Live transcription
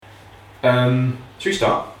Should we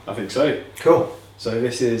start? I think so. Cool. So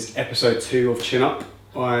this is episode 2 of Chin Up.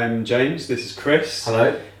 I'm James, this is Chris.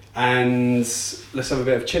 Hello. And let's have a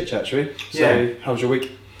bit of chit chat, shall we? Yeah. So, how was your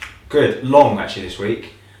week? Good. Long actually this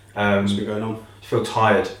week. What's been going on? I feel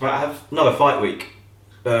tired, but I have another fight week.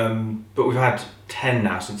 But we've had 10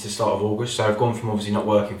 now since the start of August, so I've gone from obviously not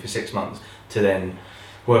working for 6 months to then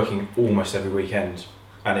working almost every weekend,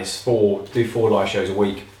 and it's do 4 live shows a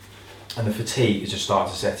week, and the fatigue is just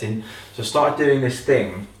starting to set in. So I started doing this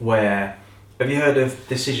thing where, have you heard of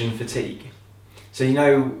decision fatigue? So you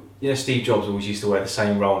know Steve Jobs always used to wear the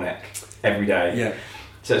same roll neck every day. Yeah.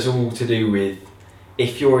 So it's all to do with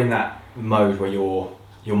if you're in that mode where your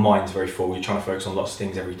mind's very full, you're trying to focus on lots of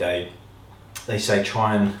things every day. They say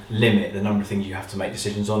try and limit the number of things you have to make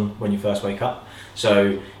decisions on when you first wake up.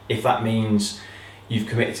 So if that means you've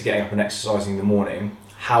committed to getting up and exercising in the morning,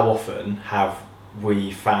 how often have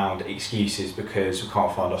we found excuses because we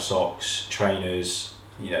can't find our socks, trainers,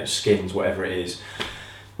 skins, whatever it is.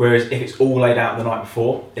 Whereas if it's all laid out the night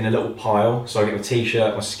before in a little pile, so I get my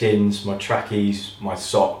t-shirt, my skins, my trackies, my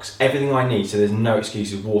socks, everything I need, so there's no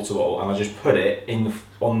excuses, water bottle, and I just put it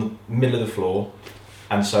on the middle of the floor.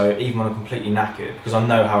 And so even when I'm completely knackered, because I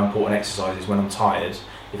know how important exercise is when I'm tired,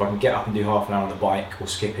 if I can get up and do half an hour on the bike or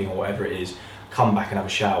skipping or whatever it is, come back and have a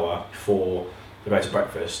shower before I go to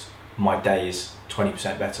breakfast, my day is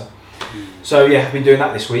 20% better. So yeah, I've been doing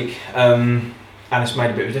that this week, and it's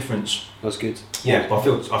made a bit of a difference. That's good. Yeah, but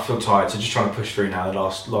I feel tired, so just trying to push through now the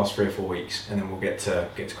last 3 or 4 weeks, and then we'll get to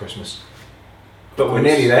Christmas. But we're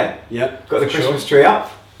nearly there. Yeah. Got the Christmas tree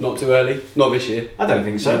up. Not too early. Not this year. I don't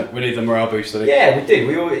think so. No, we need the morale boost, I think. Yeah, we do.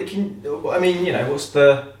 What's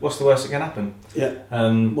the worst that can happen? Yeah.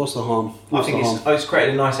 What's the harm? I think it's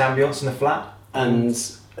created a nice ambience in the flat. And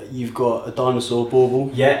you've got a dinosaur bauble.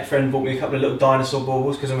 Yeah, a friend bought me a couple of little dinosaur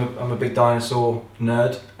baubles because I'm a big dinosaur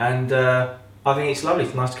nerd, and I think it's lovely.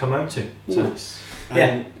 It's nice to come home to. So, nice. Yeah.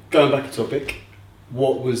 And going back a topic,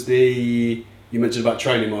 what was you mentioned about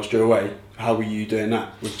training whilst you're away. How were you doing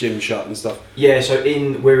that with gym shut and stuff? Yeah, so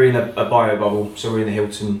we're in a bio bubble, so we're in the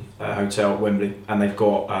Hilton Hotel at Wembley, and they've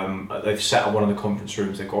got they've set up one of the conference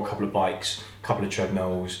rooms. They've got a couple of bikes, a couple of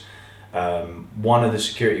treadmills. One of the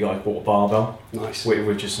security guys bought a barbell, nice,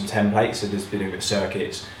 with just some templates. So there's been doing a bit of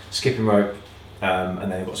circuits, skipping rope, and then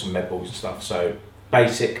they've got some med balls and stuff. So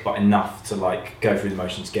basic, but enough to go through the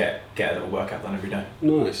motions, get a little workout done every day.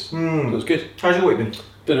 Nice, that was good. How's your week been?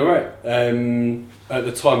 Been alright. At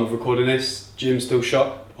the time of recording this, gym's still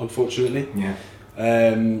shut, unfortunately. Yeah.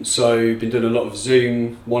 So been doing a lot of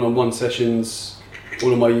Zoom one-on-one sessions,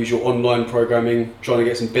 all of my usual online programming, trying to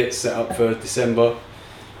get some bits set up for December.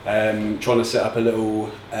 Trying to set up a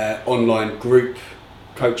little online group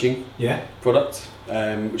coaching product,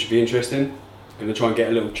 which would be interesting. Going to try and get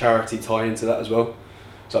a little charity tie into that as well.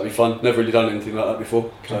 So that'd be fun. Never really done anything like that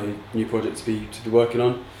before. So new project to be working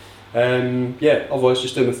on. Otherwise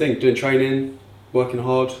just doing my thing, doing training, working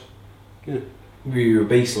hard. Yeah. You were a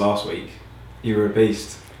beast last week. You were a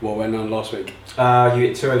beast. What went on last week? You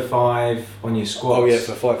hit 205 on your squats. Oh yeah,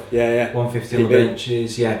 for 5. Yeah. 150 on the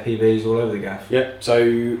benches. Yeah, PBs all over the gaff. Yeah.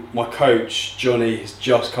 So my coach Johnny has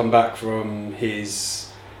just come back from his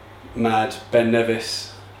mad Ben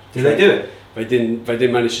Nevis. Did they do it? They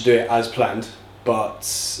didn't manage to do it as planned, but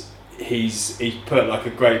he's put a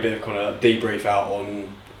great bit of kind of debrief out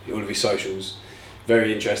on all of his socials.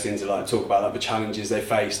 Very interesting to talk about the challenges they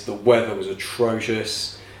faced. The weather was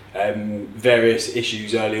atrocious, various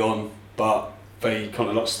issues early on, but they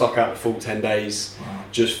kind of stuck out the full 10 days. Wow.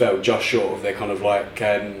 Just fell just short of their kind of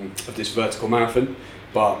of this vertical marathon,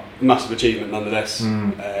 but massive achievement nonetheless.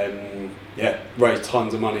 Raised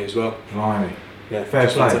tons of money as well. Blimey. Yeah, fair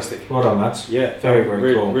play. Fantastic. Well done, lads. Yeah, very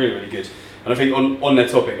really, cool. Really, really good. And I think on their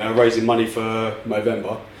topic, they're raising money for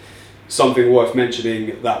Movember. Something worth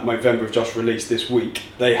mentioning that Movember have just released this week.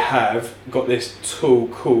 They have got this tool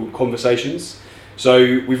called Conversations.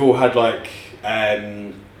 So we've all had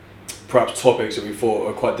perhaps topics that we thought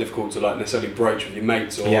are quite difficult to necessarily broach with your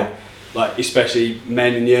mates or especially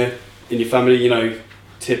men in your family.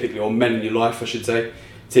 Typically, or men in your life, I should say.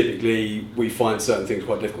 Typically, we find certain things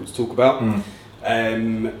quite difficult to talk about.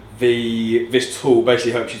 This tool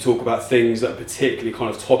basically helps you talk about things that are particularly kind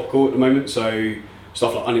of topical at the moment. So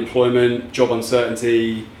stuff like unemployment, job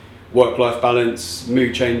uncertainty, work-life balance,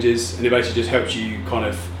 mood changes, and it basically just helps you kind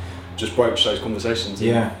of just broach those conversations.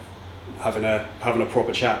 Yeah. Having a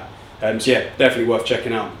proper chat. Definitely worth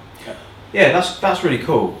checking out. Yeah, that's really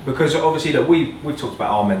cool, because obviously we've talked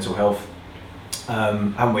about our mental health,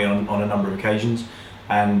 haven't we, on a number of occasions,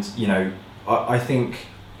 and I think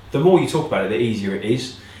the more you talk about it, the easier it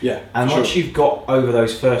is. Yeah. And for once sure. you've got over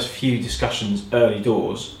those first few discussions early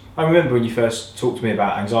doors, I remember when you first talked to me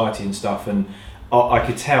about anxiety and stuff, and I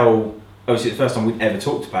could tell, obviously, the first time we'd ever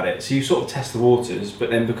talked about it. So you sort of test the waters, but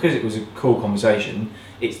then because it was a cool conversation,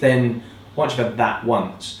 it's then, once you've had that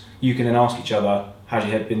once, you can then ask each other, how's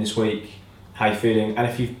your head been this week? How you feeling? And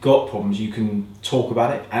if you've got problems, you can talk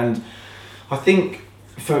about it. And I think,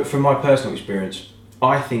 from my personal experience,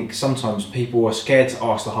 I think sometimes people are scared to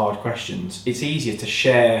ask the hard questions. It's easier to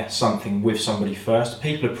share something with somebody first.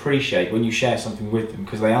 People appreciate when you share something with them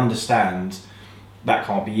because they understand that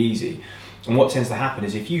can't be easy. And what tends to happen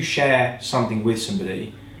is if you share something with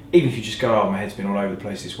somebody, even if you just go, oh, my head's been all over the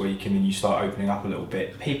place this week, and then you start opening up a little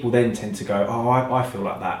bit, people then tend to go, oh, I feel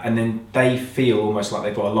like that. And then they feel almost like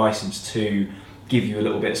they've got a license to give you a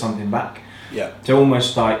little bit of something back. Yeah. To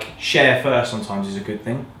almost like share first sometimes is a good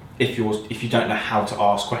thing. If you don't know how to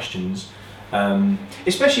ask questions,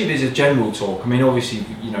 especially if there's a general talk. I mean, obviously,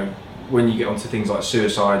 you know, when you get onto things like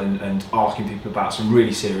suicide and asking people about some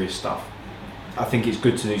really serious stuff, I think it's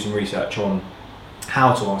good to do some research on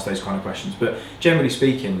how to ask those kind of questions. But generally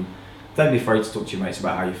speaking, don't be afraid to talk to your mates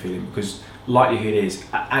about how you're feeling, because likelihood is,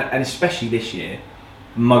 and especially this year,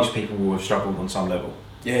 most people will have struggled on some level.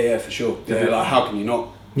 Yeah, for sure. Yeah. Like, how can you not?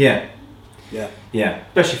 Yeah. Yeah. Yeah,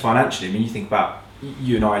 especially financially. I mean, you think about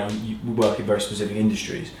you and I, we work in very specific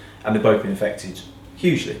industries, and they've both been affected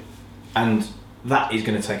hugely. And that is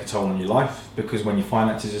going to take a toll on your life, because when your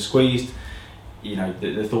finances are squeezed, you know,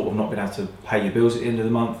 the thought of not being able to pay your bills at the end of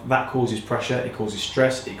the month, that causes pressure, it causes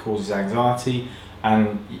stress, it causes anxiety,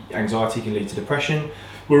 and anxiety can lead to depression.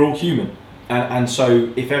 We're all human. And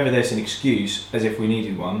so if ever there's an excuse, as if we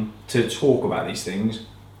needed one, to talk about these things,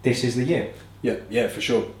 this is the year. Yeah, for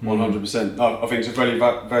sure, 100%. I think it's a very,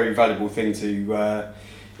 very valuable thing to,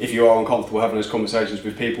 if you are uncomfortable having those conversations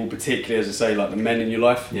with people, particularly, as I say, like the men in your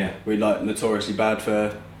life. Yeah. We're like notoriously bad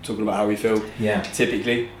for talking about how we feel. Yeah.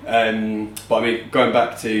 Typically, but I mean, going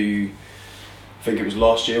back to, I think it was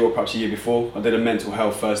last year or perhaps a year before, I did a mental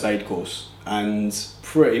health first aid course, and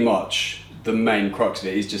pretty much the main crux of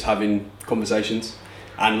it is just having conversations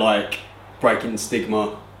and like breaking the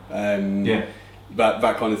stigma.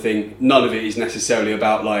 That kind of thing. None of it is necessarily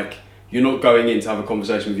about like, you're not going in to have a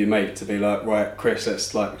conversation with your mate to be like, right, Chris,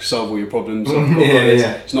 let's like solve all your problems.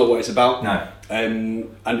 Yeah. It's not what it's about. No. And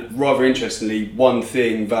rather interestingly, one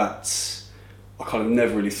thing that I kind of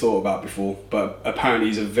never really thought about before, but apparently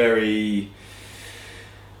is a very,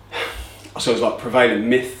 I suppose, like prevalent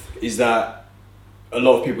myth, is that a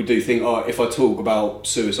lot of people do think, oh, if I talk about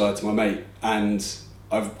suicide to my mate and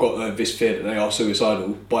I've got this fear that they are suicidal,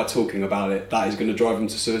 by talking about it, that is going to drive them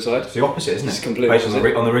to suicide. It's the opposite, isn't it? It's completely based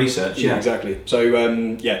on the research. Yeah, exactly. So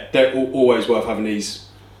they're always worth having these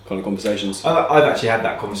kind of conversations. I've actually had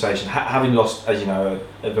that conversation, having lost, as you know,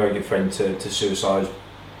 a very good friend to suicide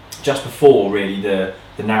just before really the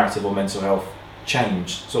narrative on mental health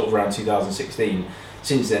changed, sort of around 2016.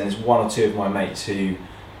 Since then, there's one or two of my mates who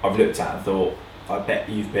I've looked at and thought, I bet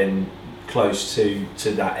you've been close to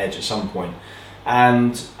that edge at some point.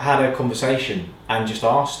 And had a conversation and just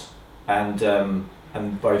asked, and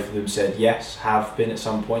both of them said yes, have been at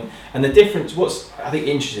some point. And the difference, what's I think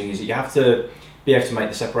interesting, is that you have to be able to make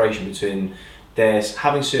the separation between there's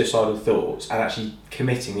having suicidal thoughts and actually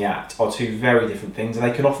committing the act are two very different things, and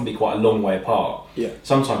they can often be quite a long way apart. Yeah.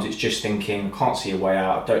 Sometimes it's just thinking, I can't see a way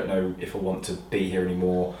out, I don't know if I want to be here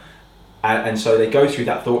anymore. And so they go through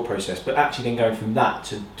that thought process, but actually then going from that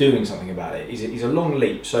to doing something about it is a long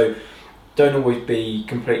leap. So don't always be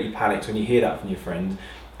completely panicked when you hear that from your friend,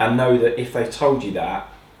 and know that if they've told you that,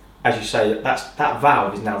 as you say, that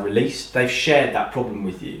valve is now released. They've shared that problem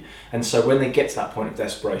with you, and so when they get to that point of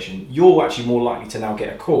desperation, you're actually more likely to now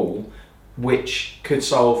get a call which could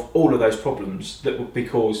solve all of those problems that would be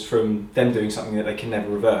caused from them doing something that they can never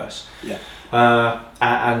reverse. Yeah.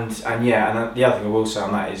 And the other thing I will say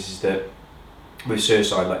on that is that with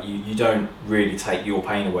suicide, like you don't really take your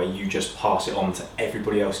pain away, you just pass it on to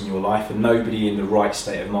everybody else in your life, and nobody in the right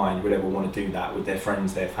state of mind would ever want to do that with their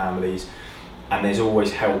friends, their families. And there's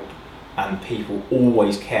always help, and people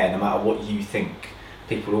always care, no matter what you think,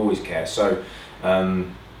 people always care. So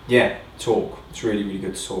talk, it's really, really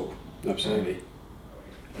good to talk. Absolutely.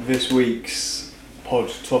 This week's pod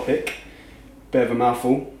topic, bit of a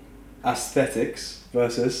mouthful, aesthetics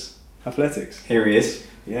versus athletics. Here he is.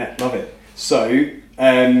 Yeah, love it. So,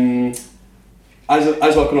 as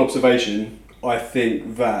like an observation, I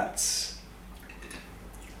think that,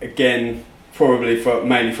 again, probably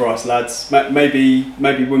mainly for us lads, maybe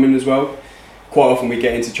women as well, quite often we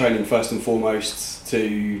get into training first and foremost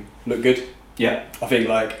to look good. Yeah. I think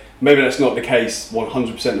like, maybe that's not the case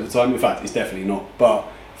 100% of the time, in fact it's definitely not, but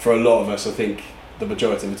for a lot of us I think the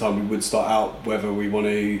majority of the time we would start out whether we want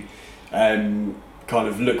to kind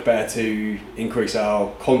of look better to increase our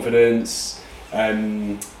confidence,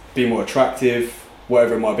 be more attractive,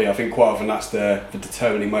 whatever it might be. I think quite often that's the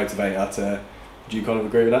determining motivator. Do you kind of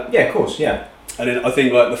agree with that? Yeah, of course, yeah. And then I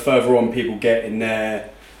think like the further on people get in their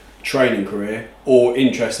training career, or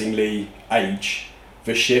interestingly age,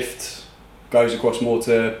 the shift goes across more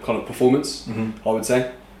to kind of performance. I would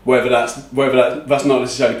say whether that's not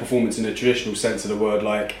necessarily performance in the traditional sense of the word,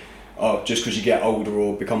 like just because you get older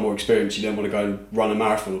or become more experienced you don't want to go and run a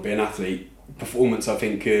marathon or be an athlete. Performance I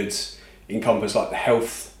think could encompass like the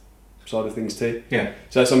health side of things too. Yeah.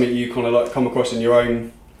 So that's something you kind of like come across in your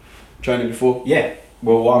own training before? Yeah.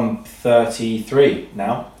 Well, I'm 33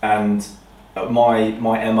 now, and my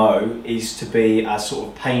MO is to be as sort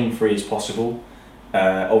of pain-free as possible.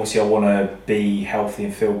 Obviously I want to be healthy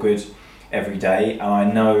and feel good every day, and I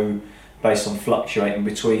know based on fluctuating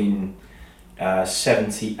between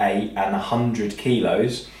 78 and 100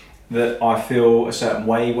 kilos that I feel a certain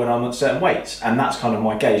way when I'm at certain weights, and that's kind of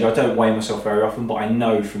my gauge. I don't weigh myself very often, but I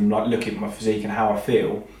know from like looking at my physique and how I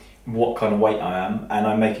feel what kind of weight I am, and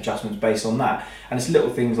I make adjustments based on that. And it's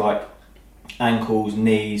little things like ankles,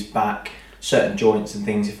 knees, back, certain joints and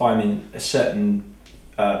things. If I'm in a certain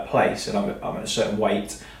place and I'm at a certain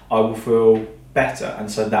weight, I will feel better, and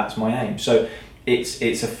so that's my aim. So it's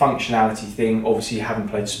a functionality thing. Obviously, having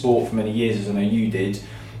played sport for many years, as I know you did,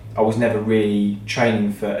 I was never really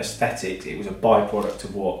training for aesthetics. It was a byproduct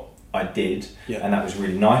of what I did, and that was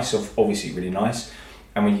really nice. Obviously, really nice.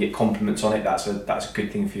 And when you get compliments on it, that's a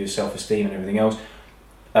good thing for your self-esteem and everything else.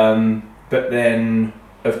 But then,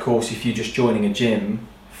 of course, if you're just joining a gym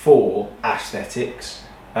for aesthetics,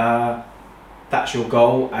 that's your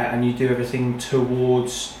goal, and you do everything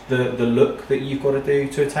towards the look that you've got to do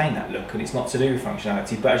to attain that look, and it's not to do with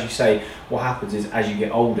functionality. But as you say, what happens is as you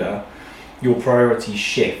get older, your priorities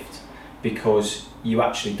shift, because you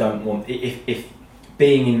actually don't want, if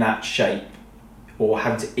being in that shape or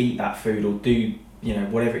having to eat that food or do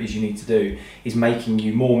whatever it is you need to do is making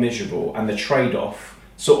you more miserable, and the trade-off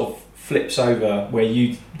sort of flips over where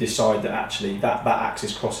you decide that actually that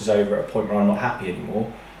axis crosses over at a point where I'm not happy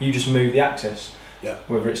anymore, you just move the axis,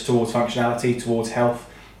 whether it's towards functionality, towards health,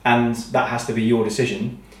 and that has to be your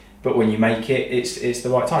decision. But when you make it, it's the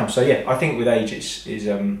right time. So yeah, I think with age it's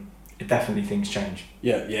definitely things change.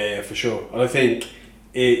 Yeah, for sure. And I think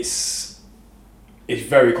it's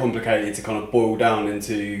very complicated to kind of boil down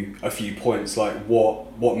into a few points, like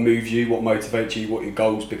what moves you, what motivates you, what your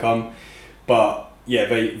goals become. But yeah,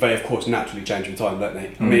 they of course naturally change with time, don't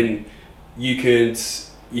they? I mean, you can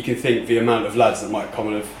think the amount of lads that might come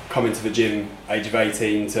into the gym age of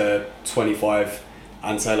 18 to 25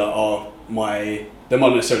 and say like, they might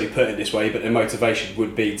not necessarily put it this way, but their motivation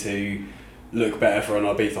would be to look better for an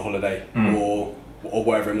Ibiza holiday or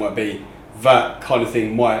whatever it might be. That kind of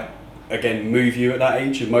thing might again move you at that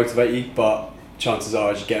age and motivate you, but chances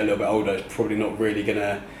are as you get a little bit older, it's probably not really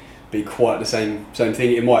gonna be quite the same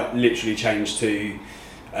thing. It might literally change to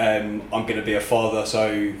I'm going to be a father,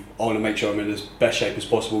 so I want to make sure I'm in as best shape as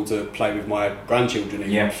possible to play with my grandchildren,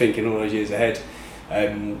 and thinking all those years ahead.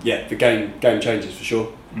 The game changes for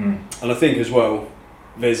sure. And I think as well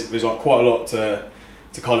there's like quite a lot to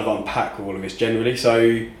kind of unpack with all of this generally.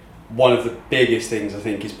 So one of the biggest things I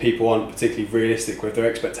think is people aren't particularly realistic with their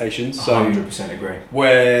expectations. So 100% agree.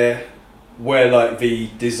 Where like the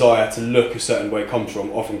desire to look a certain way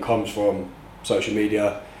often comes from social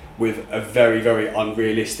media, with a very, very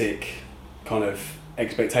unrealistic kind of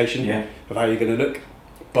expectation of how you're going to look.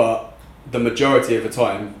 But the majority of the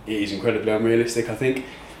time, it is incredibly unrealistic, I think.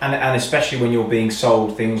 And especially when you're being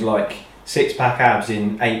sold things like 6-pack abs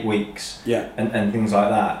in 8 weeks, and things like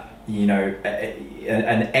that,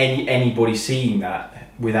 and anybody seeing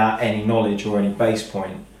that without any knowledge or any base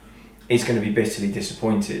point is going to be bitterly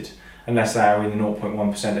disappointed, unless they are in the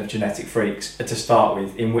 0.1% of genetic freaks to start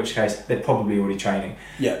with, in which case they're probably already training.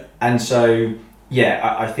 And so,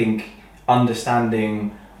 I think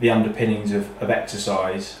understanding the underpinnings of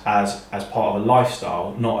exercise as part of a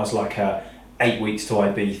lifestyle, not as like a 8 weeks to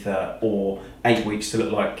Ibiza or 8 weeks to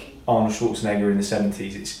look like Arnold Schwarzenegger in the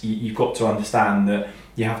 70s. You've got to understand that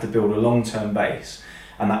you have to build a long-term base,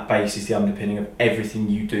 and that base is the underpinning of everything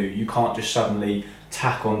you do. You can't just suddenly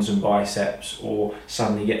tack on some biceps or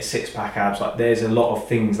suddenly get 6-pack abs. Like, there's a lot of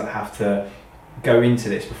things that have to go into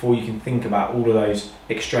this before you can think about all of those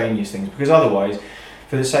extraneous things, because otherwise,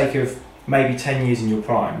 for the sake of maybe 10 years in your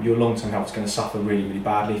prime, your long-term health is going to suffer really, really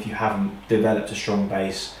badly if you haven't developed a strong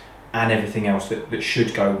base and everything else that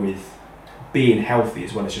should go with being healthy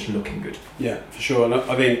as well as just looking good. Yeah, for sure. And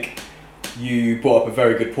I think you brought up a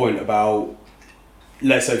very good point about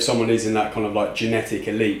let's say if someone is in that kind of like genetic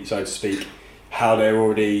elite, so to speak, how they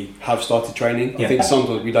already have started training. Yeah. I think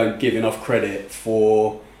sometimes we don't give enough credit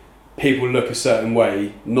for people look a certain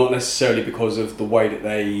way, not necessarily because of the way that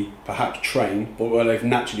they perhaps train, but where they've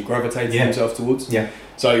naturally gravitated themselves towards. Yeah.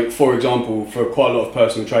 So, for example, for quite a lot of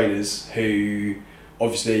personal trainers who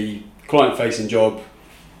obviously client-facing job,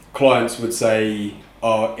 clients would say,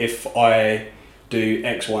 "Oh, if I do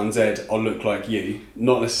X, Y, and Z, I'll look like you."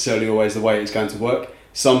 Not necessarily always the way it's going to work.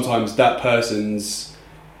 Sometimes that person's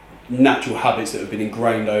natural habits that have been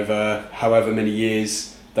ingrained over however many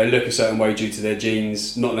years, they look a certain way due to their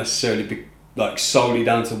genes, not necessarily like solely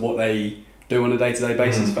down to what they do on a day-to-day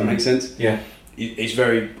basis, if that makes sense. Yeah. It's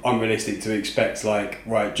very unrealistic to expect, like,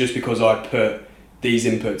 right, just because I put these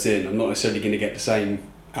inputs in, I'm not necessarily going to get the same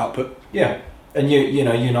output. Yeah. And you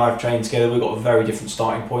know, you and I have trained together. We've got very different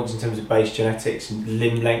starting points in terms of base genetics and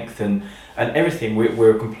limb length and everything.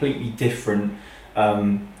 We're a completely different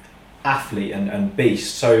athlete and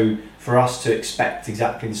beast. So for us to expect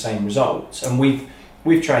exactly the same results, and we've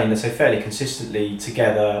trained, let's say, fairly consistently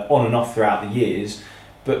together on and off throughout the years,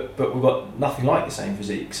 but we've got nothing like the same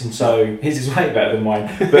physiques, and so his is way better than mine.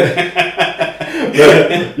 But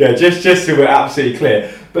yeah, just so we're absolutely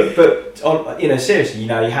clear. But you know, seriously, you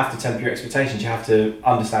know, you have to temper your expectations. You have to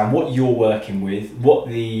understand what you're working with, what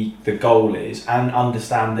the goal is, and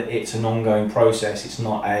understand that it's an ongoing process. It's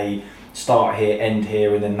not a start here, end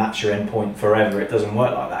here, and then that's your end point forever. It doesn't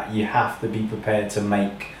work like that. You have to be prepared to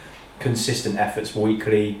make consistent efforts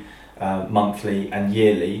weekly, monthly, and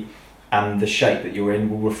yearly, and the shape that you're in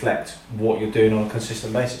will reflect what you're doing on a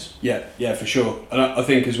consistent basis. Yeah, for sure. And I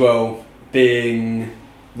think as well, being,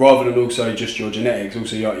 rather than also just your genetics,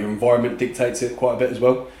 also your environment dictates it quite a bit as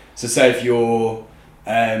well. So say if you're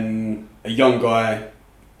a young guy,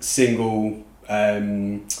 single,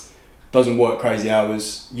 doesn't work crazy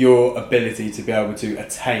hours, your ability to be able to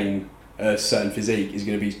attain a certain physique is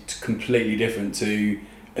going to be completely different to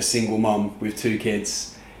a single mum with 2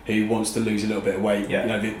 kids who wants to lose a little bit of weight. Yeah. You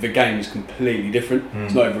know, the game is completely different.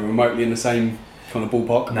 It's not even remotely in the same kind of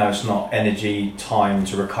ballpark. No, it's not. Energy, time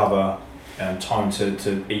to recover, time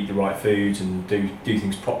to eat the right foods and do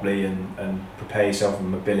things properly and prepare yourself for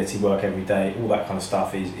mobility work every day. All that kind of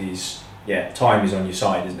stuff is time is on your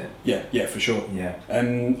side, isn't it? Yeah, for sure. Yeah.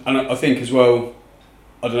 And I think as well,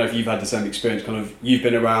 I don't know if you've had the same experience, kind of, you've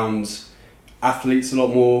been around athletes a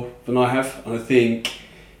lot more than I have, and I think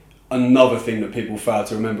another thing that people fail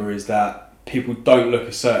to remember is that people don't look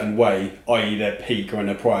a certain way, i.e. their peak or in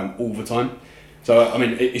their prime, all the time. So, I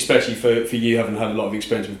mean, especially for you having had a lot of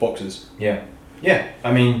experience with boxers. Yeah.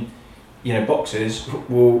 I mean, you know, boxers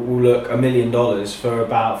will look $1 million for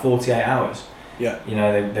about 48 hours. Yeah. You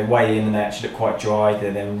know, they weigh in and they actually look quite dry. They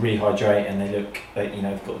then rehydrate and they look, you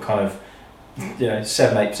know, they've got kind of, you know,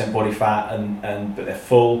 7-8% body fat but they're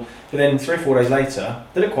full. But then 3 or 4 days later,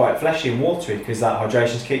 they look quite fleshy and watery because that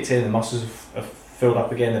hydration's kicked in, the muscles have filled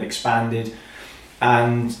up again, they've expanded,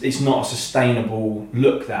 and it's not a sustainable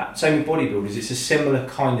look. That same with bodybuilders. It's a similar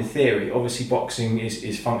kind of theory. Obviously, boxing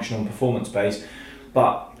is functional and performance based,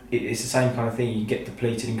 but it's the same kind of thing. You get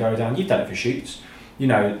depleted and go down. You've done it for shoots. You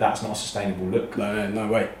know that's not a sustainable look. No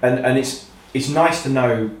way. And it's nice to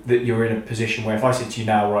know that you're in a position where if I said to you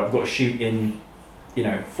now, right, I've got to shoot in, you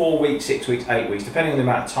know, 4 weeks, 6 weeks, 8 weeks, depending on the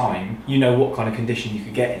amount of time, you know what kind of condition you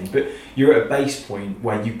could get in. But you're at a base point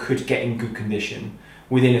where you could get in good condition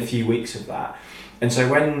within a few weeks of that. And so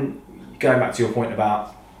when, going back to your point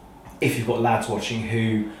about if you've got lads watching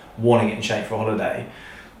who want to get in shape for a holiday,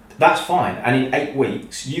 that's fine. And in 8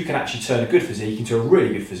 weeks, you can actually turn a good physique into a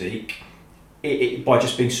really good physique by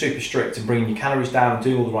just being super strict and bringing your calories down and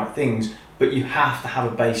doing all the right things. But you have to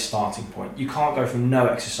have a base starting point. You can't go from no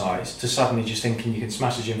exercise to suddenly just thinking you can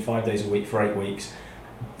smash the gym 5 days a week for 8 weeks.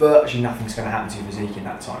 Virtually nothing's going to happen to your physique in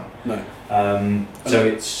that time. No. So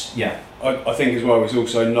it's, yeah. I think as well, it's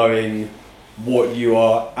also knowing what you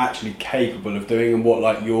are actually capable of doing and what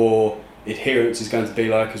like your adherence is going to be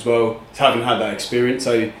like as well. It's having had that experience.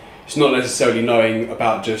 So it's not necessarily knowing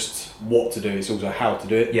about just what to do, it's also how to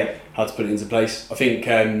do it. Yeah. How to put it into place. I think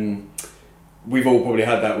we've all probably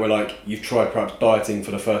had that where like you've tried perhaps dieting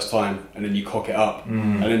for the first time and then you cock it up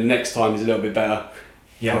and then the next time is a little bit better,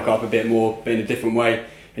 cock up a bit more, but in a different way,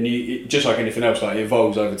 and you just like anything else, like it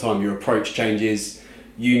evolves over time, your approach changes,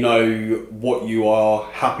 you know what you are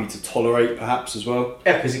happy to tolerate perhaps as well.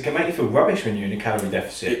 Yeah, because it can make you feel rubbish when you're in a calorie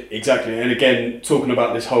deficit. Exactly, and again, talking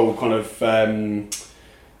about this whole kind of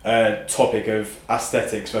topic of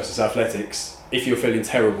aesthetics versus athletics, if you're feeling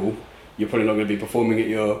terrible, you're probably not going to be performing at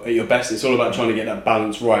your best. It's all about trying to get that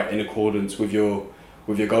balance right in accordance with your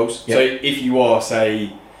goals. Yep. So if you are,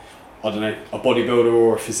 say, I don't know, a bodybuilder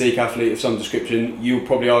or a physique athlete of some description, you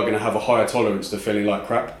probably are going to have a higher tolerance to feeling like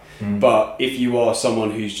crap. But if you are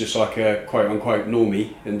someone who's just like a quote unquote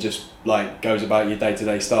normie and just like goes about your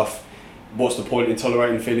day-to-day stuff, what's the point in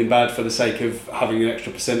tolerating feeling bad for the sake of having an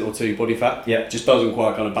extra % or 2 body fat? Yeah. It just doesn't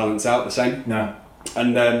quite kind of balance out the same. No.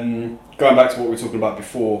 And going back to what we were talking about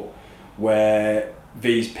before, where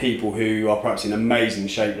these people who are perhaps in amazing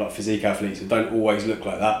shape, like physique athletes, that don't always look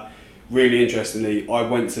like that. Really interestingly, I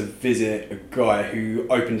went to visit a guy who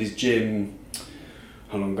opened his gym,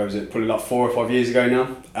 how long ago was it? Probably like 4 or 5 years ago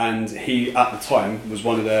now. And he, at the time, was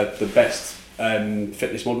one of the best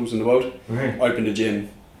fitness models in the world. Really? Opened a gym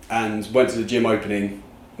and went to the gym opening,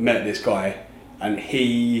 met this guy, and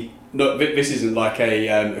he, look, this isn't like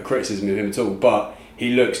a criticism of him at all, but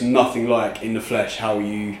he looks nothing like in the flesh how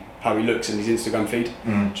he looks in his Instagram feed.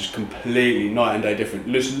 Just completely night and day different.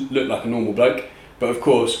 Look like a normal bloke. But of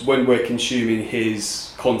course, when we're consuming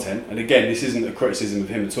his content, and again, this isn't a criticism of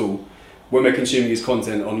him at all, when we're consuming his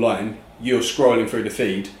content online, you're scrolling through the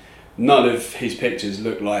feed, none of his pictures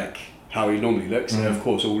look like how he normally looks. They of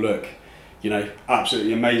course all look,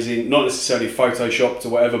 absolutely amazing. Not necessarily photoshopped or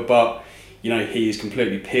whatever, but he is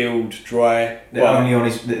completely peeled, dry.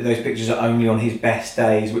 Those pictures are only on his best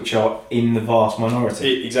days, which are in the vast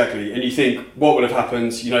minority. Exactly. And you think, what would have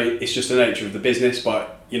happened? It's just the nature of the business,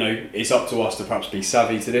 but it's up to us to perhaps be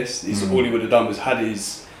savvy to this. All he would have done was had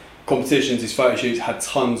his competitions, his photo shoots, had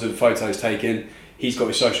tons of photos taken. He's got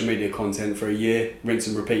his social media content for a year, rinse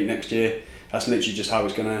and repeat next year. That's literally just how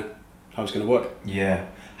it's gonna work. Yeah.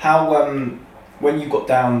 How when you got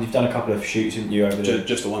down, you've done a couple of shoots, haven't you?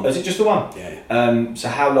 Just the one. Is it just the one? Yeah. So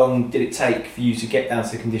how long did it take for you to get down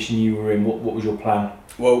to the condition you were in? What was your plan?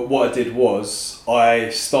 Well, what I did was I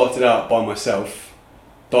started out by myself,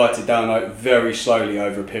 dieted down very slowly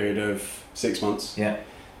over a period of 6 months. Yeah.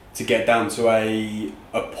 To get down to a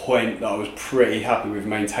point that I was pretty happy with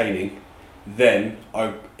maintaining. Then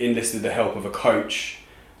I enlisted the help of a coach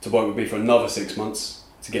to work with me for another 6 months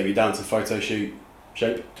to get me down to photo shoot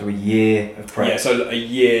shape. So a year of prep. Yeah, so a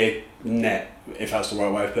year net, if that's the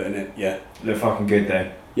right way of putting it. Yeah. Look fucking good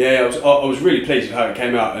though. Yeah, I was really pleased with how it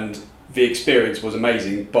came out, and the experience was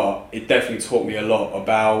amazing, but it definitely taught me a lot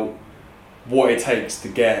about what it takes to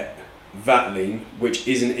get that lean, which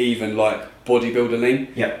isn't even like bodybuilder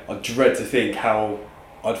lean. Yeah. I dread to think how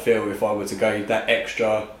I'd feel if I were to go that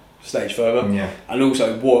extra stage further. Yeah. And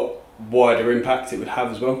also what wider impact it would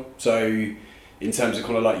have as well. So in terms of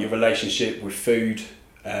kind of like your relationship with food.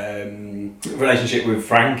 Relationship with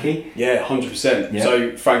Frankie? Yeah, 100%. Yeah.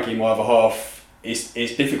 So Frankie, my other half, it's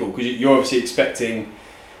difficult because you're obviously expecting.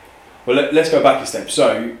 Well, let's go back a step.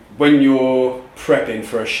 So when you're prepping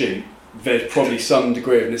for a shoot, there's probably some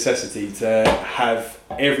degree of necessity to have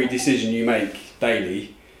every decision you make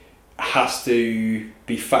daily has to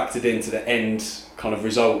be factored into the end kind of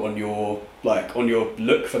result on your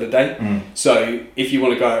look for the day. So if you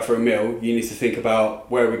want to go out for a meal, you need to think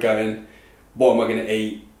about where we're going, what am I going to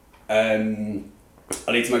eat.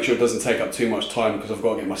 I need to make sure it doesn't take up too much time because I've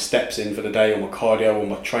got to get my steps in for the day, or my cardio, or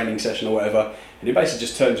my training session, or whatever. And it basically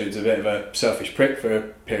just turns you into a bit of a selfish prick for a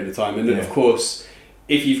period of time. And then, of course,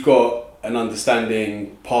 if you've got an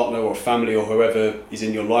understanding partner or family or whoever is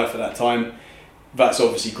in your life at that time, that's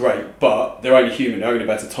obviously great, but they're only human, they're only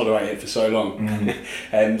about to tolerate it for so long.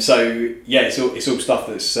 So yeah, it's all stuff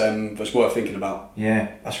that's worth thinking about.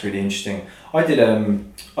 Yeah, that's really interesting. I did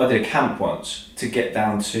a camp once to get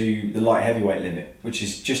down to the light heavyweight limit, which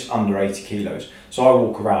is just under 80 kilos. So I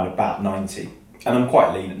walk around about 90. And I'm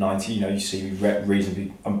quite lean at 90, you see me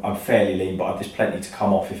reasonably, I'm fairly lean, but there's plenty to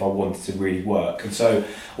come off if I wanted to really work. And so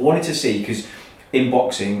I wanted to see, because in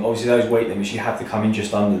boxing, obviously those weight limits, you have to come in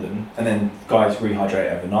just under them, and then guys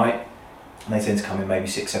rehydrate overnight, and they tend to come in maybe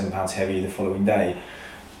 6-7 pounds heavier the following day.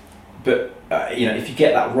 But if you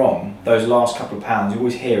get that wrong, those last couple of pounds, you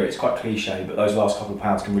always hear it, it's quite cliche, but those last couple of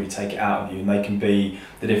pounds can really take it out of you, and they can be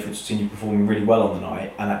the difference between you performing really well on the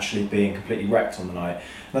night and actually being completely wrecked on the night.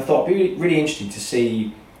 And I thought it'd be really interesting to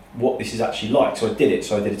see what this is actually like. So I did it.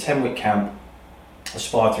 So I did a 10-week camp, I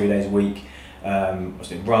sparred 3 days a week, I was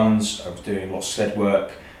doing runs, I was doing a lot of sled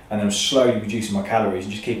work, and then I was slowly reducing my calories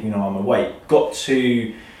and just keeping an eye on my weight. Got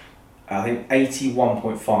to, I think,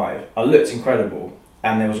 81.5. I looked incredible.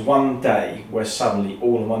 And there was one day where suddenly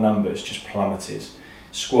all of my numbers just plummeted.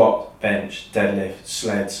 Squat, bench, deadlift,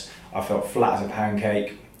 sleds. I felt flat as a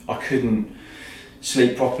pancake. I couldn't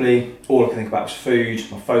sleep properly. All I could think about was food.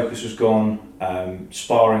 My focus was gone.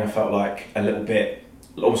 Sparring, I felt like a little bit,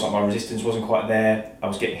 almost like my resistance wasn't quite there. I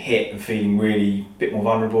was getting hit and feeling really a bit more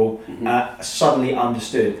vulnerable. And I suddenly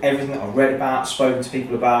understood everything that I've read about, spoken to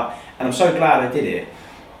people about, and I'm so glad I did it.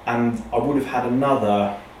 And I would have had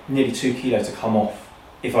another nearly 2 kilos to come off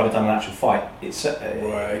if I'd have done an actual fight. It's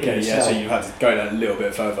Right, okay, yeah, so you had to go down a little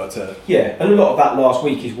bit further to... Yeah, and a lot of that last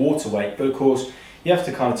week is water weight, but of course you have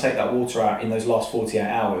to kind of take that water out in those last 48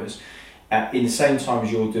 hours. In the same time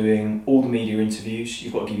as you're doing all the media interviews,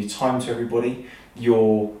 you've got to give your time to everybody.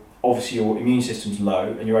 Obviously your immune system's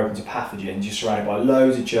low and you're open to pathogens. You're surrounded by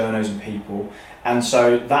loads of journos and people, and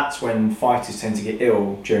so that's when fighters tend to get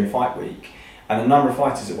ill during fight week. And the number of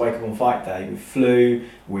fighters that wake up on fight day with flu,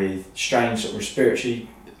 with strange sort of respiratory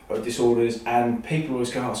disorders, and people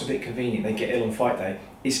always go, oh, it's a bit convenient, they get ill on fight day.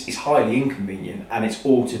 It's highly inconvenient, and it's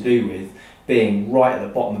all to do with being right at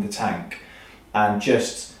the bottom of the tank. And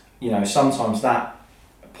just, sometimes that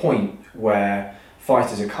point where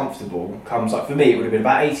fighters are comfortable comes, like for me, it would have been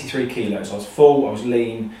about 83 kilos. I was full, I was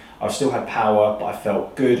lean, I still had power, but I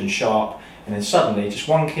felt good and sharp. And then suddenly, just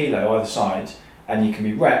 1 kilo either side, and you can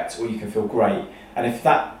be wrecked or you can feel great. And if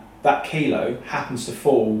that kilo happens to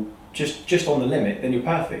fall just on the limit, then you're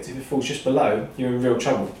perfect. If it falls just below, you're in real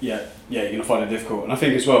trouble. Yeah, you're going to find it difficult. And I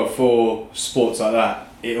think as well, for sports like that,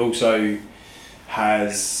 it also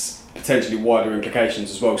has potentially wider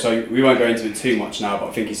implications as well. So we won't go into it too much now, but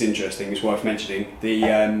I think it's interesting, it's worth mentioning.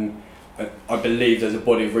 I believe there's a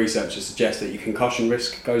body of research that suggests that your concussion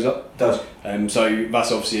risk goes up. It does. So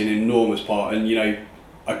that's obviously an enormous part, and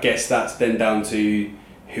I guess that's then down to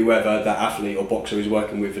whoever that athlete or boxer is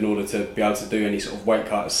working with in order to be able to do any sort of weight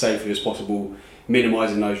cut as safely as possible,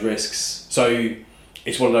 minimising those risks. So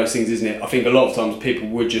it's one of those things, isn't it? I think a lot of times people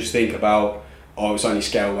would just think about, oh, it's only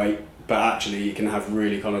scale weight, but actually it can have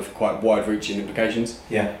really kind of quite wide-reaching implications.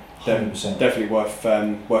 Yeah, 100%. Definitely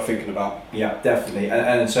worth thinking about. Yeah, definitely.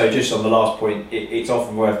 And so just on the last point, it's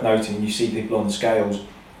often worth noting, you see people on the scales,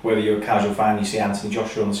 whether you're a casual fan, you see Anthony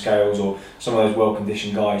Joshua on the scales or some of those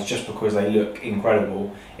well-conditioned guys, just because they look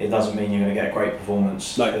incredible, it doesn't mean you're going to get a great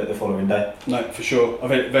performance the following day. No, for sure. I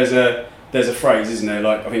think there's a phrase, isn't there?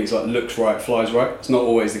 Like, I think it's like looks right, flies right. It's not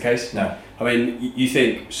always the case. No. I mean, you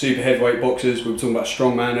think super heavyweight boxers, we were talking about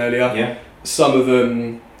strongman earlier. Yeah. Some of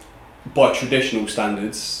them, by traditional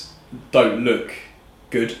standards, don't look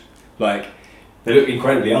good. Like, they look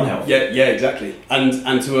incredibly unhealthy. Yeah, exactly.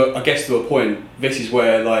 And to a point, this is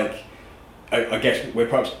where, like, I guess we're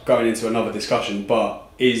perhaps going into another discussion, but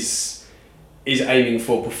is aiming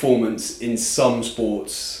for performance in some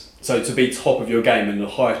sports, so to be top of your game and the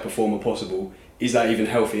highest performer possible, is that even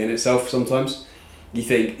healthy in itself sometimes? You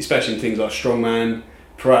think, especially in things like strongman,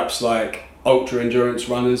 perhaps like ultra endurance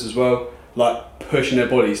runners as well, like pushing their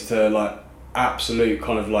bodies to like absolute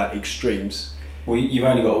kind of like extremes. Well, you've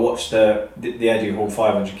only got to watch the Eddie Hall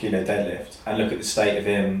 500 kilo deadlift and look at the state of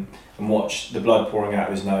him and watch the blood pouring out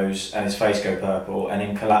of his nose and his face go purple and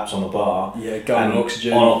him collapse on the bar. Yeah, going on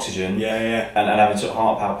oxygen. On oxygen. Yeah. And having sort of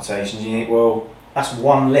heart palpitations. You think, well, that's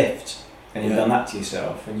one lift and you've done that to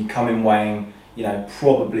yourself. And you come in weighing,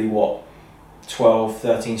 probably 12,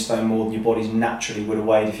 13 stone more than your body's naturally would have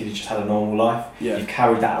weighed if you'd just had a normal life. Yeah. You've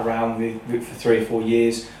carried that around with for 3 or 4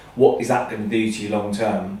 years. What is that going to do to you long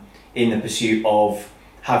term in the pursuit of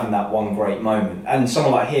having that one great moment? And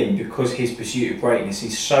someone like him, because his pursuit of greatness,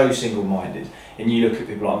 he's so single-minded, and you look at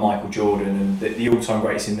people like Michael Jordan and the all-time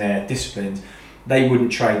greats in their disciplines, they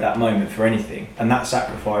wouldn't trade that moment for anything. And that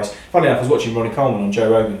sacrifice, funny enough, I was watching Ronnie Coleman on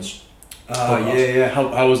Joe Rogan's podcast. Yeah.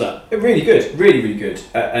 How was that? Really good, really good.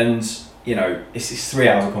 And it's 3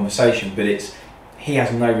 hours of conversation, but he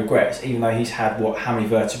has no regrets, even though he's had how many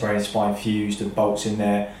vertebrae in his spine fused and bolts in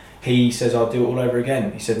there. He says, I'll do it all over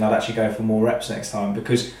again. He said, no, I'd actually go for more reps next time,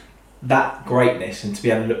 because that greatness, and to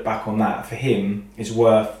be able to look back on that, for him, is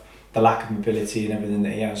worth the lack of mobility and everything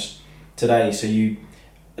that he has today. So you,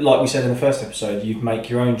 like we said in the first episode, you make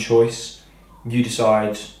your own choice. You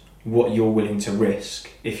decide what you're willing to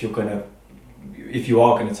risk if you are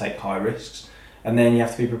going to take high risks, and then you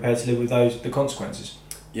have to be prepared to live with the consequences.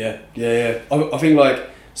 Yeah. I think like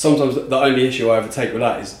sometimes the only issue I ever take with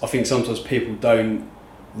that is I think sometimes people don't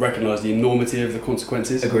recognise the enormity of the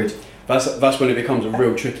consequences. Agreed. That's when it becomes a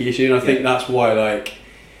real tricky issue, and I think that's why, like,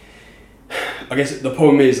 I guess the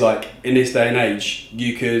problem is, like, in this day and age,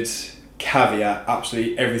 you could caveat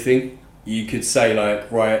absolutely everything. You could say, like,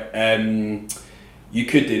 right, you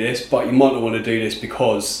could do this, but you might not want to do this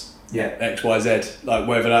because X, Y, Z. Like,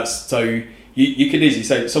 whether that's so. You could easily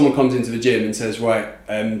say, someone comes into the gym and says, right,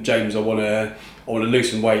 James, I want to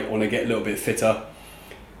loosen weight, I want to get a little bit fitter.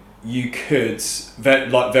 You could,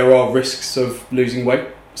 there are risks of losing weight.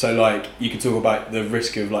 So like, you could talk about the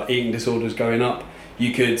risk of like eating disorders going up.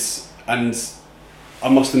 You could, and I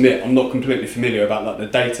must admit, I'm not completely familiar about like the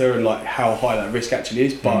data and like how high that risk actually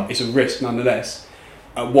is, but it's a risk nonetheless.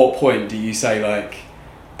 At what point do you say like,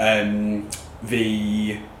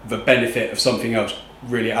 the benefit of something else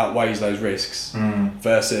really outweighs those risks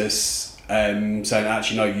versus saying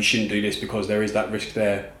actually no, you shouldn't do this because there is that risk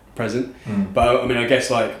there present. But I mean, I guess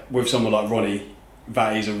like with someone like Ronnie,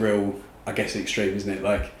 that is a real, I guess, extreme, isn't it?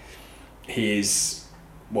 Like he was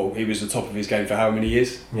the top of his game for how many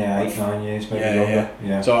years? Yeah, 8-9 years, maybe longer.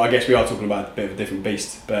 Yeah. So I guess we are talking about a bit of a different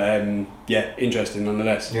beast, but interesting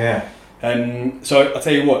nonetheless. Yeah. So I'll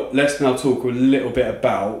tell you what, let's now talk a little bit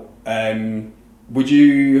about, I would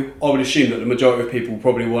assume that the majority of people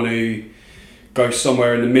probably want to go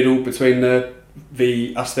somewhere in the middle between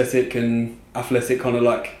the aesthetic and athletic kind of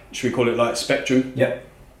like, should we call it like spectrum? Yep.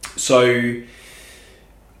 So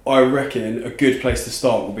I reckon a good place to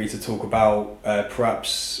start will be to talk about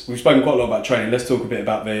perhaps, we've spoken quite a lot about training, let's talk a bit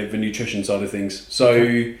about the nutrition side of things.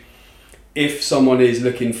 So if someone is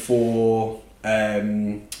looking for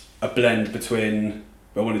a blend between,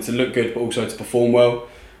 I wanted to look good but also to perform well,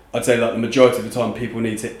 I'd say that the majority of the time people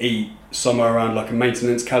need to eat somewhere around like a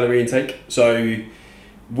maintenance calorie intake. So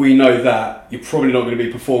we know that you're probably not going to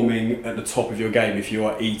be performing at the top of your game if you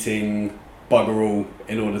are eating bugger all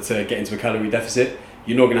in order to get into a calorie deficit.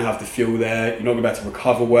 You're not going to have the fuel there, you're not going to be able to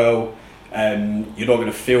recover well, you're not going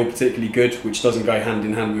to feel particularly good, which doesn't go hand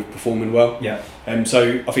in hand with performing well. Yeah.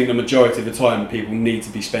 So I think the majority of the time people need to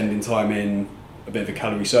be spending time in a bit of a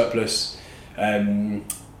calorie surplus,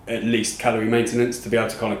 at least calorie maintenance, to be able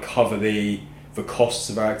to kind of cover the costs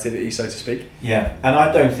of our activity, so to speak. Yeah, and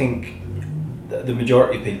I don't think the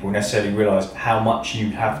majority of people necessarily realise how much you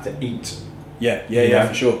have to eat. Yeah,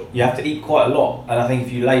 for sure. You have to eat quite a lot, and I think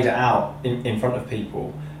if you laid it out in front of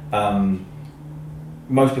people,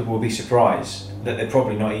 most people will be surprised that they're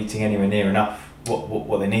probably not eating anywhere near enough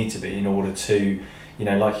what they need to be in order to,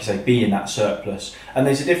 like you say, be in that surplus. And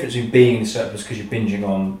there's a difference between being in the surplus because you're binging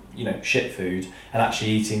on, shit food, and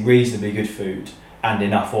actually eating reasonably good food and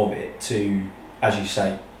enough of it to, as you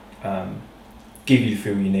say, give you the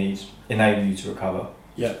fuel you need, enable you to recover.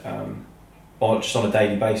 Yeah. Or just on a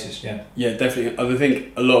daily basis, yeah. Yeah, definitely. I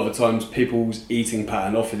think a lot of the times people's eating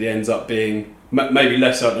pattern often ends up being, maybe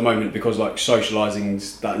less so at the moment because like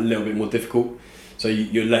socialising's that little bit more difficult. So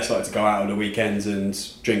you're less likely to go out on the weekends and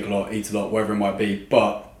drink a lot, eat a lot, whatever it might be.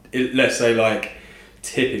 But let's say like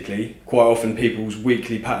typically, quite often people's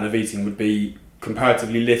weekly pattern of eating would be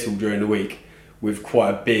comparatively little during the week with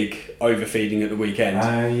quite a big overfeeding at the weekend.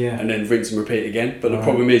 And then rinse and repeat again. But the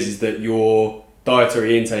problem is that your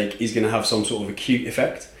dietary intake is going to have some sort of acute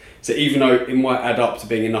effect. So even though it might add up to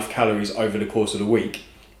being enough calories over the course of the week,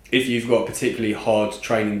 if you've got a particularly hard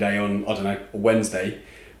training day on, I don't know, a Wednesday,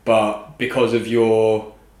 but because of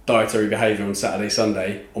your dietary behaviour on Saturday,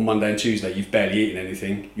 Sunday, on Monday and Tuesday, you've barely eaten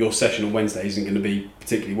anything, your session on Wednesday isn't going to be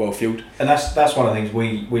particularly well fueled. And that's one of the things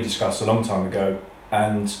we discussed a long time ago,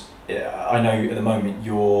 and I know at the moment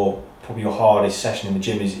probably your hardest session in the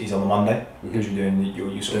gym is on the Monday, because you're doing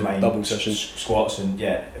your sort of main double session squats, and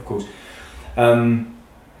yeah, of course. And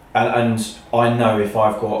I know if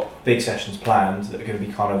I've got big sessions planned that are going to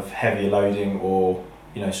be kind of heavier loading or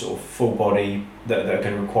sort of full body that are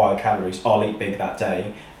going to require calories, I'll eat big that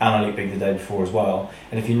day, and I'll eat big the day before as well.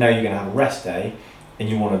 And if you know you're going to have a rest day and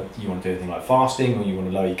you want to do anything like fasting, or you want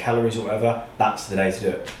to lower your calories or whatever, that's the day to do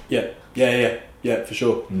it. Yeah, for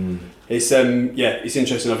sure. It's it's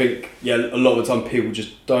interesting. I think a lot of the time people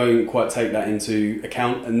just don't quite take that into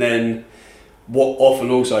account. And then what often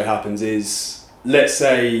also happens is, let's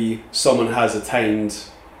say someone has attained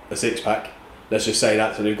a six-pack, let's just say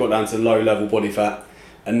that, so they've got down to low level body fat,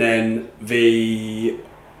 and then they've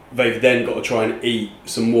then got to try and eat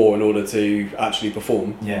some more in order to actually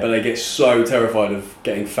perform, but they get so terrified of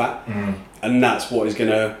getting fat, and that's what is going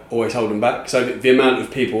to always hold them back. So the amount of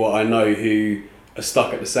people I know who are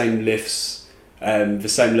stuck at the same lifts, the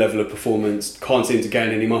same level of performance, can't seem to gain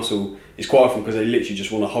any muscle, is quite often because they literally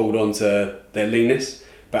just want to hold on to their leanness,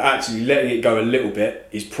 but actually letting it go a little bit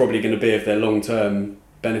is probably going to be of their long-term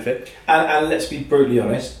benefit. And let's be brutally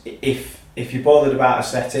honest, if you're bothered about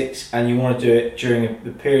aesthetics and you want to do it during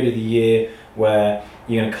the period of the year where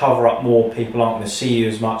you're going to cover up more, people aren't going to see you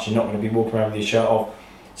as much, you're not going to be walking around with your shirt off,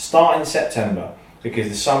 start in September, because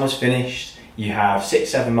the summer's finished. You have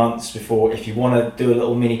 6-7 months before, if you want to do a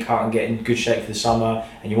little mini cut and get in good shape for the summer,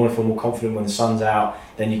 and you want to feel more confident when the sun's out,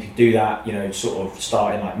 then you can do that, sort of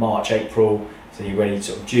starting like March, April, so you're ready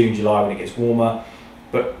sort of June, July when it gets warmer.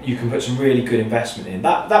 But you can put some really good investment in.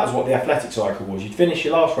 That was what the athletic cycle was. You'd finish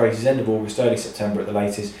your last races end of August, early September at the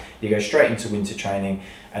latest. You go straight into winter training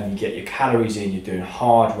and you get your calories in. You're doing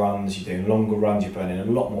hard runs, you're doing longer runs, you're burning a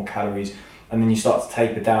lot more calories. And then you start to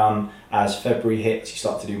taper down as February hits, you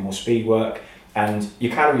start to do more speed work. And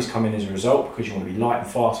your calories come in as a result because you want to be light and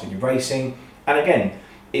fast when you're racing. And again,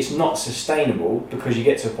 it's not sustainable because you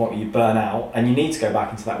get to a point where you burn out and you need to go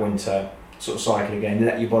back into that winter sort of cycle again,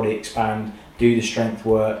 let your body expand, do the strength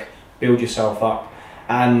work, build yourself up.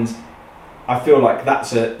 And I feel like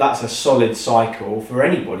that's a solid cycle for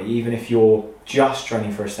anybody, even if you're just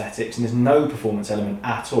training for aesthetics and there's no performance element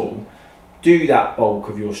at all. Do that bulk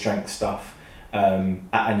of your strength stuff and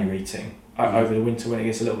your eating over the winter when it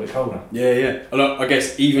gets a little bit colder. Yeah. And I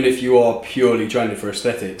guess even if you are purely training for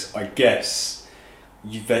aesthetics, I guess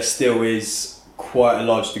there still is quite a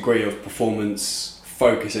large degree of performance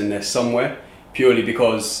focus in there somewhere, purely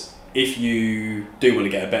because if you do want to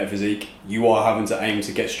get a better physique, you are having to aim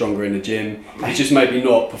to get stronger in the gym. It's just maybe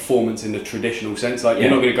not performance in the traditional sense. Like, you're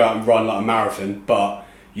not going to go out and run like a marathon, but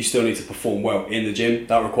you still need to perform well in the gym.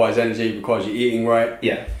 That requires energy, requires you eating right.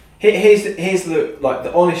 Yeah. Here's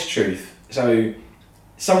the honest truth. So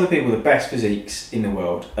some of the people with the best physiques in the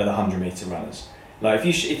world are the 100-meter runners. Like,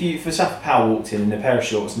 if you for Safa Powell walked in a pair of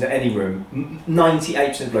shorts into any room,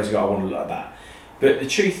 98% of blokes go, I want to look like that. But the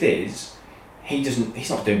truth is, he's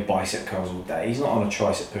not doing bicep curls all day, he's not on a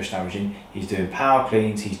tricep push down regime, he's doing power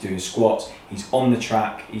cleans, he's doing squats, he's on the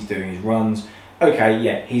track, he's doing his runs. Okay,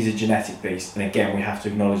 yeah, he's a genetic beast, and again we have to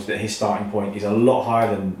acknowledge that his starting point is a lot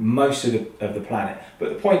higher than most of the planet. But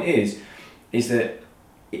the point is that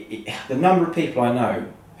the number of people I know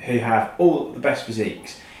who have all the best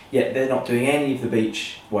physiques, yet they're not doing any of the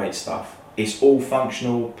beach weight stuff. It's all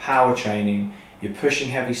functional, power training, you're pushing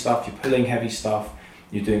heavy stuff, you're pulling heavy stuff,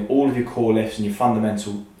 you're doing all of your core lifts and your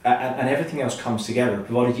fundamental, and everything else comes together,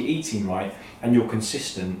 provided you're eating right and you're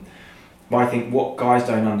consistent. But I think what guys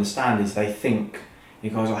don't understand is they think, you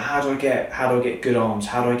guys are, how do I get good arms?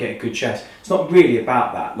 How do I get a good chest? It's not really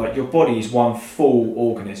about that. Like, your body is one full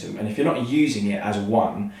organism, and if you're not using it as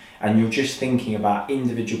one, and you're just thinking about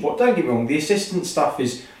individual, but don't get me wrong, the assistant stuff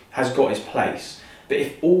has got its place. But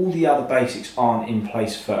if all the other basics aren't in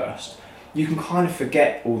place first, you can kind of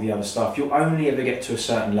forget all the other stuff. You'll only ever get to a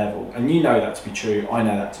certain level, and you know that to be true, I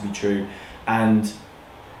know that to be true, and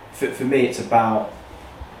for me it's about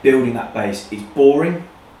building that base. It's boring,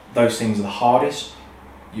 those things are the hardest.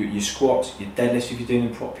 Your squats, your deadlifts if you're doing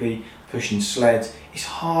them properly, pushing sleds, it's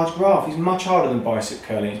hard graft. It's much harder than bicep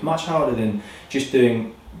curling, it's much harder than just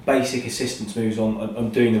doing basic assistance moves on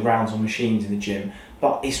doing the rounds on machines in the gym,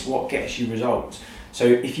 but it's what gets you results. So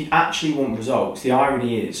if you actually want results, the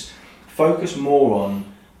irony is, focus more on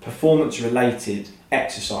performance-related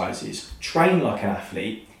exercises, train like an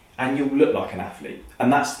athlete, and you'll look like an athlete.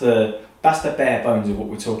 And that's the bare bones of what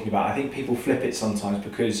we're talking about. I think people flip it sometimes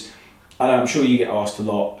because, I'm sure you get asked a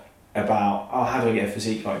lot about, oh, how do I get a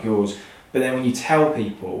physique like yours? But then when you tell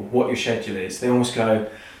people what your schedule is, they almost go,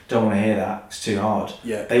 don't want to hear that, it's too hard.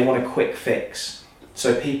 Yeah. They want a quick fix.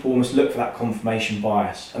 So people almost look for that confirmation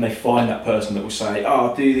bias, and they find that person that will say,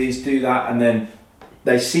 oh, do this, do that, and then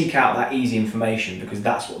they seek out that easy information because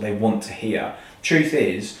that's what they want to hear. Truth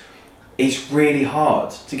is, it's really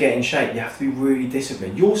hard to get in shape. You have to be really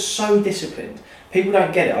disciplined. You're so disciplined. People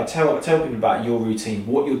don't get it. I tell people about your routine,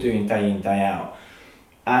 what you're doing day in, day out.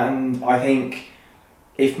 And I think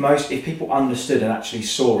if people understood and actually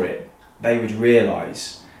saw it, they would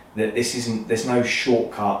realise that there's no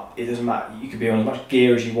shortcut. It doesn't matter. You could be on as much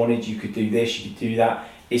gear as you wanted. You could do this, you could do that.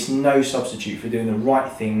 It's no substitute for doing the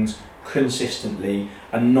right things consistently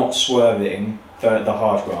and not swerving the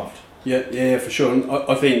hard graft. Yeah, for sure. And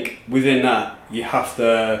I think within that, you have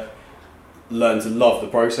to learn to love the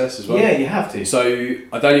process as well. Yeah, you have to. So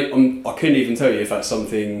I couldn't even tell you if that's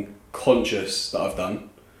something conscious that I've done,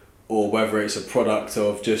 or whether it's a product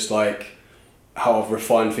of just like how I've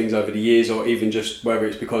refined things over the years, or even just whether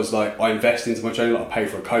it's because like I invest into my training, like I pay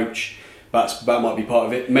for a coach. That might be part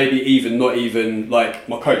of it. Maybe not even like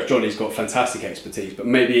my coach Johnny's got fantastic expertise, but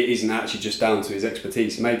maybe it isn't actually just down to his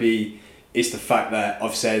expertise. Maybe it's the fact that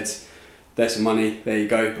I've said, there's some money, there you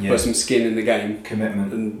go, put some skin in the game.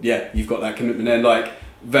 Commitment. And yeah, you've got that commitment there. Like,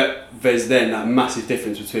 there's then that massive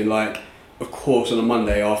difference between like, of course on a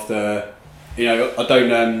Monday after,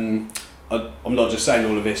 I'm not just saying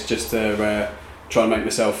all of this just to try and make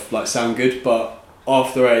myself like sound good, but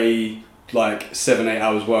after a like 7-8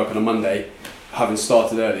 hours work on a Monday, having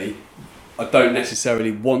started early, I don't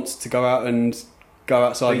necessarily want to go out and go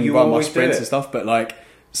outside and run my sprints and stuff, but like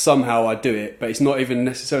somehow I do it, but it's not even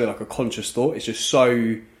necessarily like a conscious thought, it's just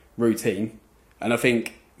so routine. And I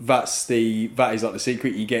think that is like the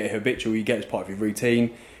secret. You get it habitual, you get it as part of your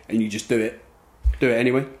routine, and you just do it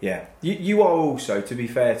anyway. Yeah, you are also, to be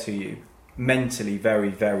fair to you, mentally very,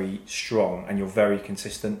 very strong, and you're very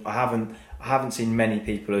consistent. I haven't seen many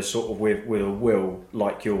people as sort of with a will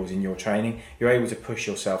like yours in your training. You're able to push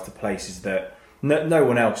yourself to places that no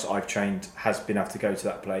one else I've trained has been able to go to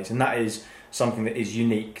that place, and that is something that is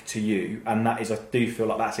unique to you, and that is, I do feel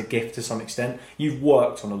like that's a gift to some extent. You've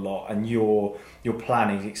worked on a lot, and your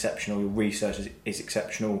planning is exceptional, your research is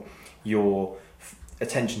exceptional, your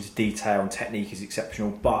attention to detail and technique is exceptional,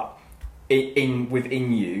 but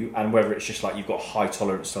within you, and whether it's just like you've got high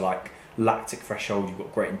tolerance to like lactic threshold, you've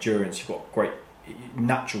got great endurance, you've got great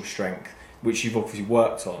natural strength, which you've obviously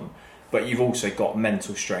worked on, but you've also got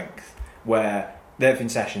mental strength, where there have been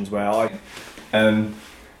sessions where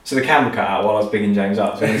so the camera cut out while I was bigging James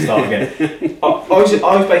up, so I'm going to start again. I was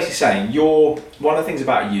basically saying, one of the things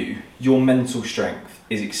about you, your mental strength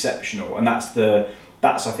is exceptional, and that's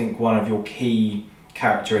I think one of your key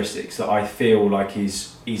characteristics that I feel like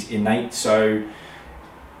is innate. So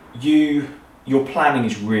your planning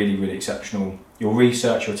is really, really exceptional. Your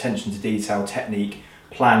research, your attention to detail, technique,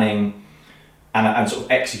 planning, and sort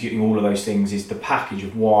of executing all of those things is the package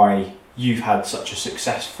of why you've had such a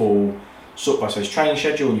successful sort of, I suppose, training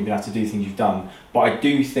schedule, and you've been able to do things you've done. But I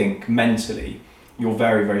do think mentally you're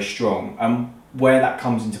very, very strong, and where that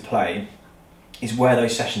comes into play is where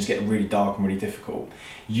those sessions get really dark and really difficult.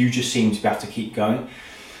 You just seem to be able to keep going.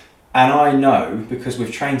 And I know, because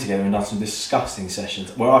we've trained together and done some disgusting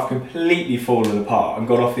sessions where I've completely fallen apart and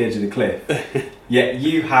got off the edge of the cliff, yet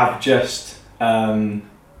you have just been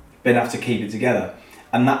able to keep it together.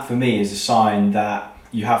 And that for me is a sign that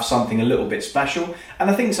you have something a little bit special. And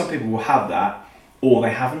I think some people will have that, or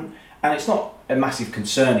they haven't. And it's not a massive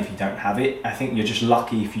concern if you don't have it. I think you're just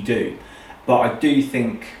lucky if you do. But I do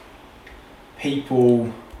think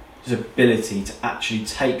people's ability to actually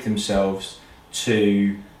take themselves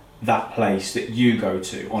to that place that you go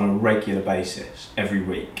to on a regular basis every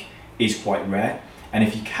week is quite rare. And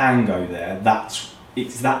if you can go there,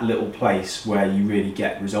 it's that little place where you really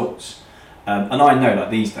get results. And I know, like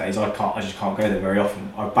these days, I just can't go there very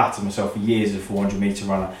often. I've battered myself for years as a 400 metre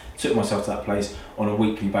runner, took myself to that place on a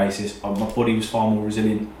weekly basis. My body was far more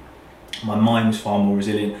resilient, my mind was far more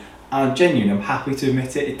resilient, and I'm genuine, I'm happy to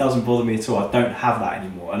admit it, it doesn't bother me at all. I don't have that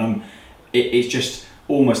anymore, and it's just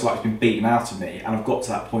almost like it's been beaten out of me. And I've got to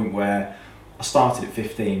that point where I started at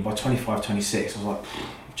 15, by 25, 26, I was like,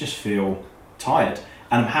 I just feel tired,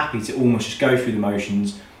 and I'm happy to almost just go through the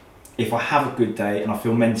motions. If I have a good day and I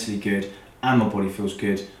feel mentally good, and my body feels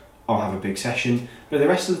good, I'll have a big session. But the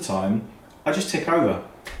rest of the time, I just tick over.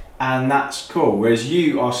 And that's cool. Whereas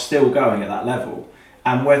you are still going at that level.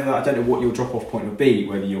 And whether, I don't know what your drop-off point would be,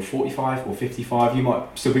 whether you're 45 or 55, you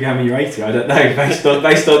might still be going when you're 80, I don't know.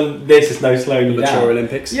 Based on this, there's no slowing you down. Mature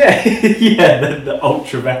Olympics. Yeah, yeah, the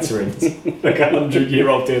ultra veterans. Like a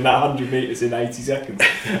 100-year-old doing that 100 metres in 80 seconds.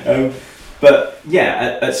 But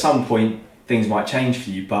yeah, at some point, things might change for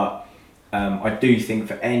you, but I do think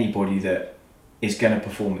for anybody that is going to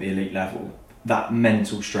perform at the elite level, that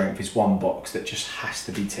mental strength is one box that just has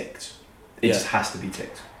to be ticked. It just has to be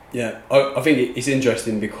ticked. Yeah, I think it's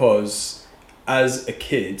interesting because as a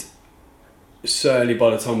kid, certainly by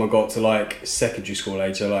the time I got to like secondary school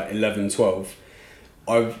age, so like 11, 12,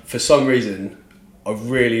 for some reason, I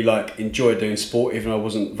really like enjoyed doing sport, even though I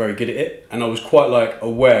wasn't very good at it. And I was quite like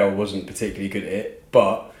aware I wasn't particularly good at it,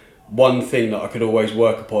 but one thing that I could always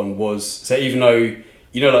work upon was, so even though,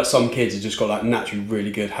 you know, like some kids have just got like naturally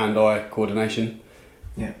really good hand-eye coordination.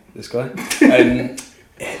 Yeah. This guy.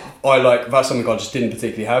 That's something I just didn't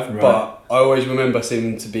particularly have, right. But I always remember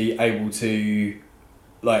seeming to be able to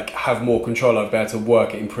like have more control over, be able to work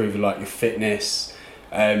at improving like your fitness,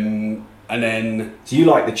 and then... So you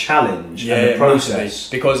like the challenge and the process?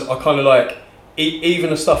 Massively, because I kind of like, even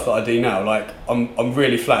the stuff that I do now, like I'm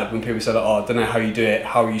really flattered when people say that, oh, I don't know how you do it,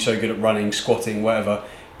 how are you so good at running, squatting, whatever.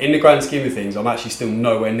 In the grand scheme of things, I'm actually still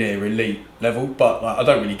nowhere near elite level, but like, I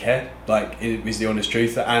don't really care, like it is the honest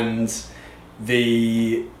truth. And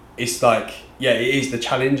it's like, yeah, it is the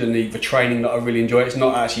challenge and the training that I really enjoy. It's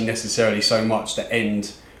not actually necessarily so much the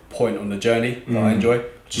end point on the journey that I enjoy.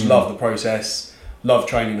 Just love the process, love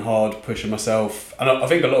training hard, pushing myself, and I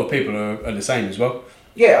think a lot of people are the same as well.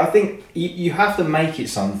 Yeah, I think you have to make it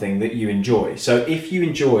something that you enjoy. So if you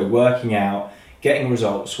enjoy working out, getting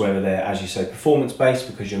results, whether they're, as you say, performance-based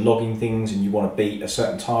because you're logging things and you want to beat a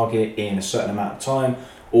certain target in a certain amount of time,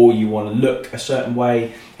 or you want to look a certain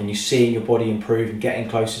way and you're seeing your body improve and getting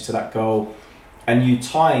closer to that goal, and you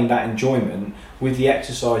tying that enjoyment with the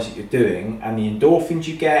exercise that you're doing and the endorphins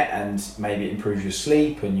you get, and maybe it improves your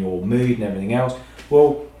sleep and your mood and everything else,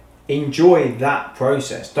 well, enjoy that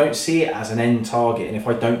process. Don't see it as an end target, and if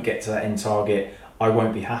I don't get to that end target, I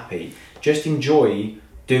won't be happy. Just enjoy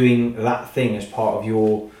doing that thing as part of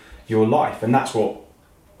your life. And that's what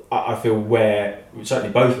I feel, where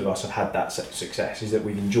certainly both of us have had that success, is that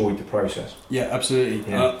we've enjoyed the process. Yeah, absolutely.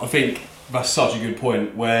 Yeah. I think that's such a good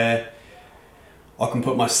point, where I can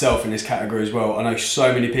put myself in this category as well. I know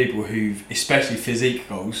so many people who've, especially physique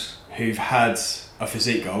goals, who've had a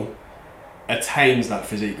physique goal, attains that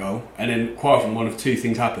physique goal, and then quite often one of two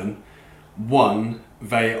things happen. One,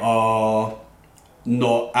 they are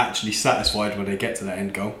not actually satisfied when they get to that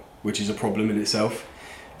end goal, which is a problem in itself.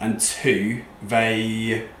 And two,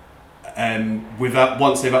 they,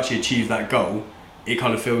 once they've actually achieved that goal, it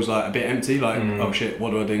kind of feels like a bit empty, like, oh shit,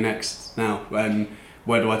 what do I do next now?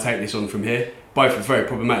 Where do I take this on from here? Both are very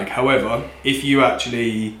problematic. However, if you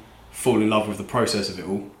actually fall in love with the process of it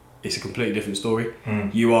all, it's a completely different story.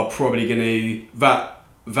 You are probably going to,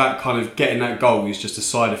 that kind of getting that goal is just a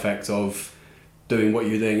side effect of doing what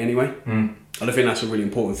you're doing anyway. And I think that's a really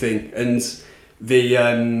important thing. And you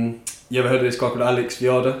ever heard of this guy called Alex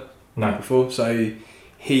Viada? No. Before? So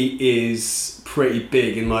he is pretty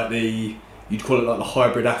big in like you'd call it like the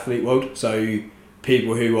hybrid athlete world. So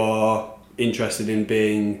people who are interested in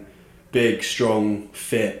being big, strong,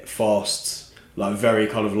 fit, fast, like very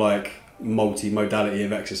kind of like multi-modality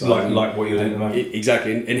of exercise. Like what you're doing at the moment.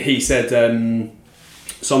 Exactly. And he said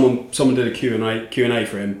someone did a Q&A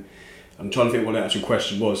for him. I'm trying to think what the actual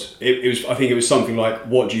question was. It was, I think it was something like,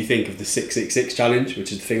 what do you think of the 666 challenge,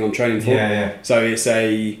 which is the thing I'm training for. Yeah. So it's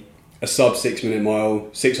a sub 6 minute mile,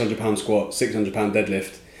 600 pound squat, 600 pound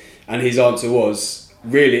deadlift. And his answer was,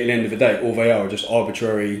 really at the end of the day, all they are just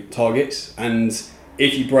arbitrary targets. And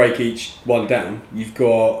if you break each one down, you've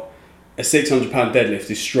got a 600 pound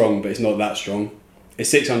deadlift is strong, but it's not that strong. A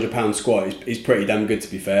 600 pound squat is pretty damn good,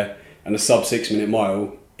 to be fair. And a sub 6 minute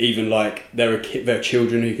mile, even like there are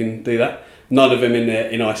children who can do that. None of them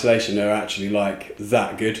in isolation are actually like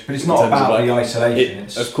that good. But it's not about like, the isolation.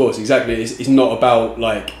 Of course, exactly. It's not about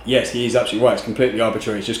like, yes, he is absolutely right. It's completely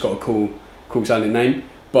arbitrary. It's just got a cool sounding name.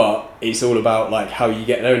 But it's all about like how you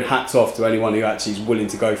get there. And hats off to anyone who actually is willing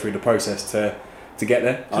to go through the process to get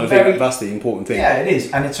there. I think that's the important thing. Yeah, it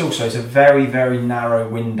is. And it's a very, very narrow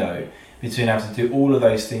window between having to do all of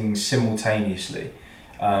those things simultaneously.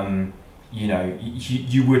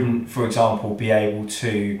 You wouldn't, for example, be able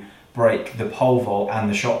to break the pole vault and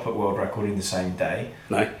the shot put world record in the same day.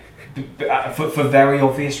 No. For very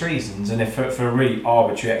obvious reasons, and if for a really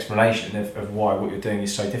arbitrary explanation of why what you're doing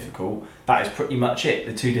is so difficult, that is pretty much it.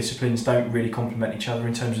 The two disciplines don't really complement each other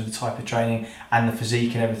in terms of the type of training and the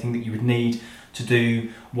physique and everything that you would need to do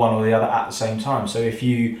one or the other at the same time. So if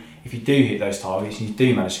you do hit those targets and you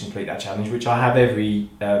do manage to complete that challenge, which I have every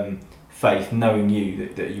faith, knowing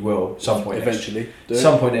you that you will some point eventually,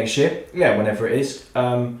 next year, yeah, whenever it is,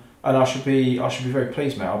 and I should be very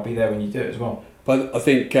pleased, mate. I'll be there when you do it as well. But I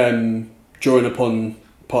think drawing upon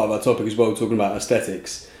part of our topic as well, talking about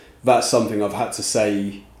aesthetics, that's something I've had to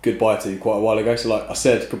say goodbye to quite a while ago. So like I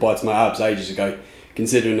said goodbye to my abs ages ago,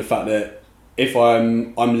 considering the fact that if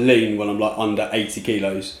I'm lean when I'm like under 80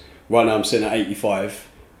 kilos, right now I'm sitting at 85,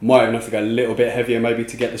 might even have to go a little bit heavier maybe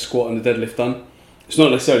to get the squat and the deadlift done. It's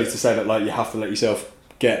not necessarily to say that like you have to let yourself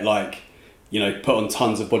get like, put on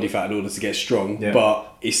tons of body fat in order to get strong,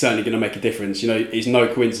 but it's certainly going to make a difference. It's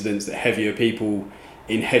no coincidence that heavier people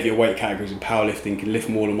in heavier weight categories in powerlifting can lift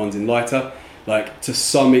more than ones in lighter. Like, to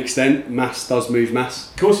some extent, mass does move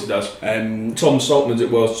mass. Of course it does. Tom Stoltman's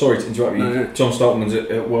at World's... Sorry to interrupt you. No. Tom Stoltman's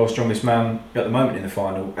at World's Strongest Man at the moment in the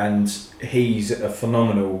final, and he's a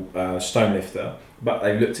phenomenal stone lifter. But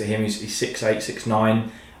they've looked at him, he's 6'8", 6'9",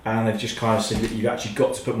 and they've just kind of said that you've actually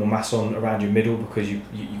got to put more mass on around your middle because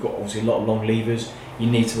you've got obviously a lot of long levers. You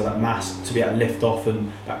need some of that mass to be able to lift off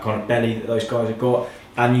and that kind of belly that those guys have got.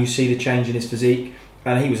 And you see the change in his physique.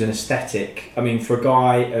 And he was an aesthetic. I mean, for a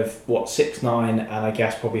guy of 6'9" and I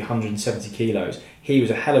guess probably 170 kilos, he was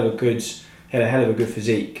had a hell of a good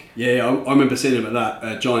physique. Yeah, I remember seeing him at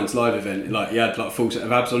that Giants live event. Like, he had like a full set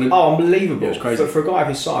of abs on him. Oh, unbelievable! It was crazy. For a guy of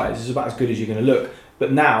his size, it's about as good as you're going to look.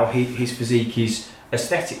 But now his physique is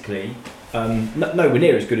aesthetically nowhere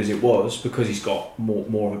near as good as it was because he's got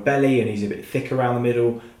more of a belly and he's a bit thick around the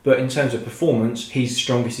middle. But in terms of performance, he's the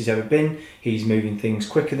strongest he's ever been. He's moving things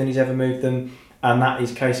quicker than he's ever moved them. And that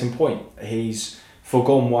is case in point. He's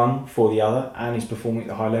forgone one for the other and he's performing at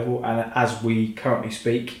a high level. And as we currently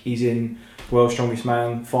speak, he's in World's Strongest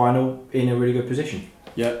Man final in a really good position.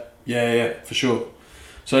 Yeah, for sure.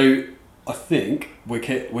 So I think we're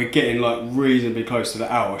getting like reasonably close to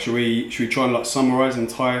the hour. Should we try and like summarise and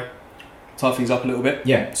tie things up a little bit?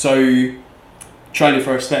 Yeah. So training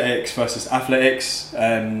for aesthetics versus athletics,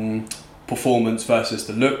 performance versus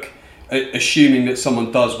the look. Assuming that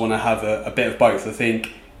someone does want to have a bit of both, I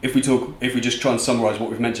think if we just try and summarise what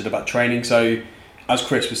we've mentioned about training. So as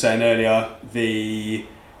Chris was saying earlier, the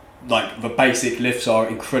basic lifts are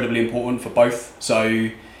incredibly important for both. So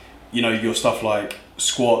your stuff like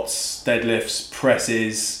squats, deadlifts,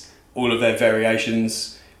 presses, all of their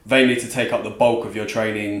variations. They need to take up the bulk of your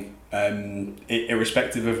training,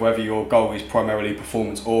 irrespective of whether your goal is primarily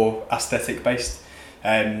performance or aesthetic based.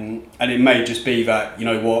 And it may just be that, you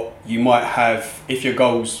know what, you might have, if your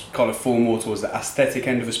goals kind of fall more towards the aesthetic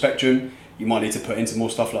end of the spectrum, you might need to put into more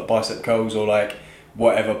stuff like bicep curls or like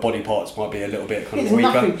whatever body parts might be a little bit kind of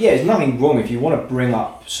weaker. There's nothing wrong if you want to bring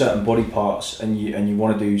up certain body parts and you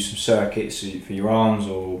want to do some circuits for your arms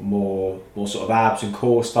or more sort of abs and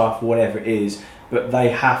core stuff, whatever it is, but they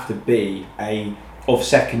have to be of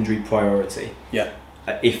secondary priority. Yeah.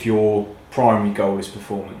 If your primary goal is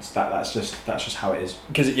performance, that's just how it is.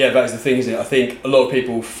 Because that's the thing, isn't it? I think a lot of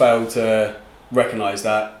people fail to recognise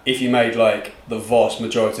that if you made like the vast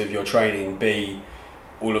majority of your training be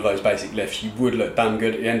all of those basic lifts, you would look damn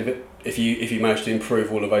good at the end of it. If you manage to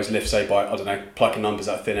improve all of those lifts, say by, I don't know, plucking numbers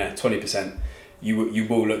out of thin air, 20%, you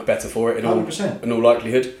will look better for it in all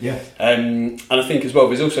likelihood. Yeah. And I think as well,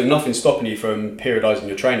 there's also nothing stopping you from periodising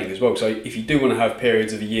your training as well. So if you do want to have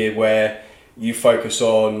periods of a year where you focus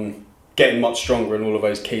on getting much stronger in all of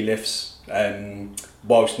those key lifts,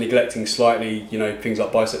 whilst neglecting slightly, you know, things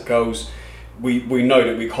like bicep curls, we know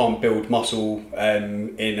that we can't build muscle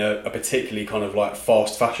in a particularly kind of like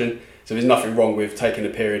fast fashion. So there's nothing wrong with taking a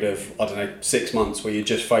period of, I don't know, 6 months where you're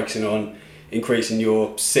just focusing on increasing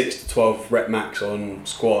your 6 to 12 rep max on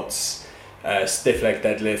squats, stiff leg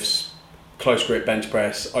deadlifts, close grip bench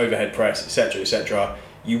press, overhead press, etc., etc.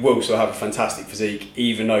 You will still have a fantastic physique,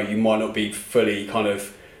 even though you might not be fully kind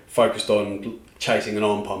of focused on chasing an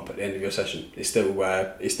arm pump at the end of your session. It's still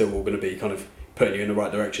all going to be kind of putting you in the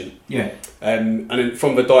right direction. Yeah. And then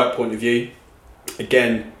from the diet point of view,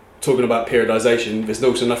 again, talking about periodisation, there's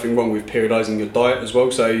also nothing wrong with periodising your diet as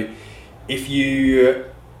well. So if you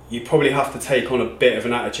probably have to take on a bit of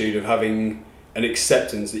an attitude of having an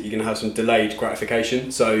acceptance that you're going to have some delayed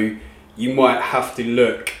gratification. So you might have to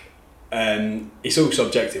look, it's all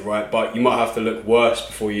subjective, right? But you might have to look worse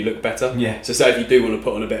before you look better. Yeah. So say if you do want to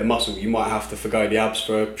put on a bit of muscle, you might have to forgo the abs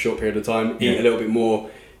for a short period of time, eat a little bit more,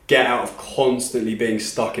 get out of constantly being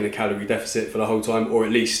stuck in a calorie deficit for the whole time, or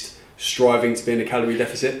at least striving to be in a calorie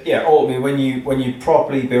deficit. Yeah, or I mean, when you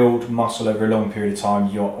properly build muscle over a long period of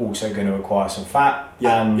time, you're also going to acquire some fat.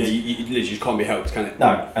 Yeah, and you literally just can't be helped, can it?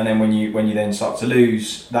 No, and then when you then start to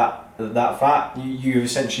lose that fat, you've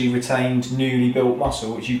essentially retained newly built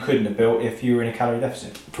muscle, which you couldn't have built if you were in a calorie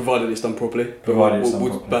deficit. Provided it's done properly.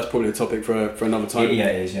 Properly. That's probably a topic for another time. Yeah,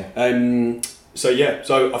 it is, yeah.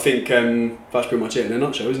 So I think that's pretty much it in a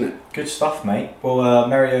nutshell, isn't it? Good stuff, mate. Well,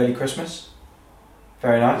 merry early Christmas.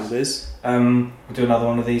 Very nice. It is. We'll do another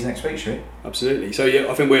one of these next week, shall we? Absolutely. So yeah,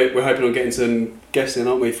 I think we're hoping on getting some guests in,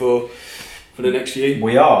 aren't we, for the next few?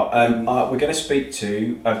 We are. We're going to speak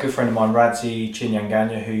to a good friend of mine, Radzi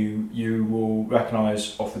Chinyanganya, who you will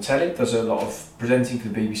recognise off the telly. Does a lot of presenting for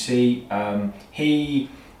the BBC. He,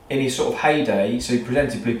 in his sort of heyday, so he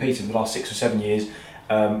presented Blue Peter for the last 6 or 7 years.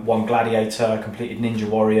 Won Gladiator, completed Ninja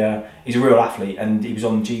Warrior. He's a real athlete, and he was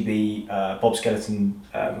on GB Bob Skeleton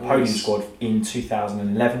podium squad in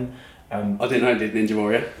 2011. I didn't know he did Ninja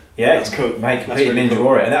Warrior. Yeah, that's cool. Mate, completed Ninja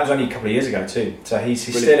Warrior, and that was only a couple of years ago too. So he's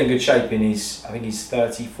still in good shape. I think he's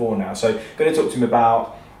 34 now. So going to talk to him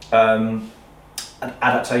about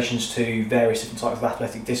adaptations to various different types of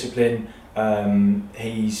athletic discipline.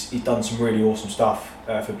 He's done some really awesome stuff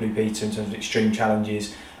for Blue Peter in terms of extreme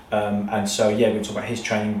challenges. And so we're going to talk about his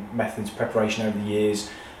training methods, preparation over the years,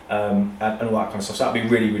 and all that kind of stuff. So that'll be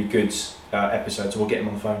really, really good episode. So we'll get him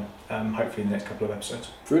on the phone, hopefully in the next couple of episodes.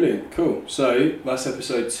 Brilliant, cool. So that's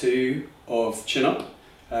episode 2 of Chin Up.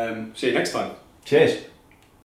 See you next time. Cheers.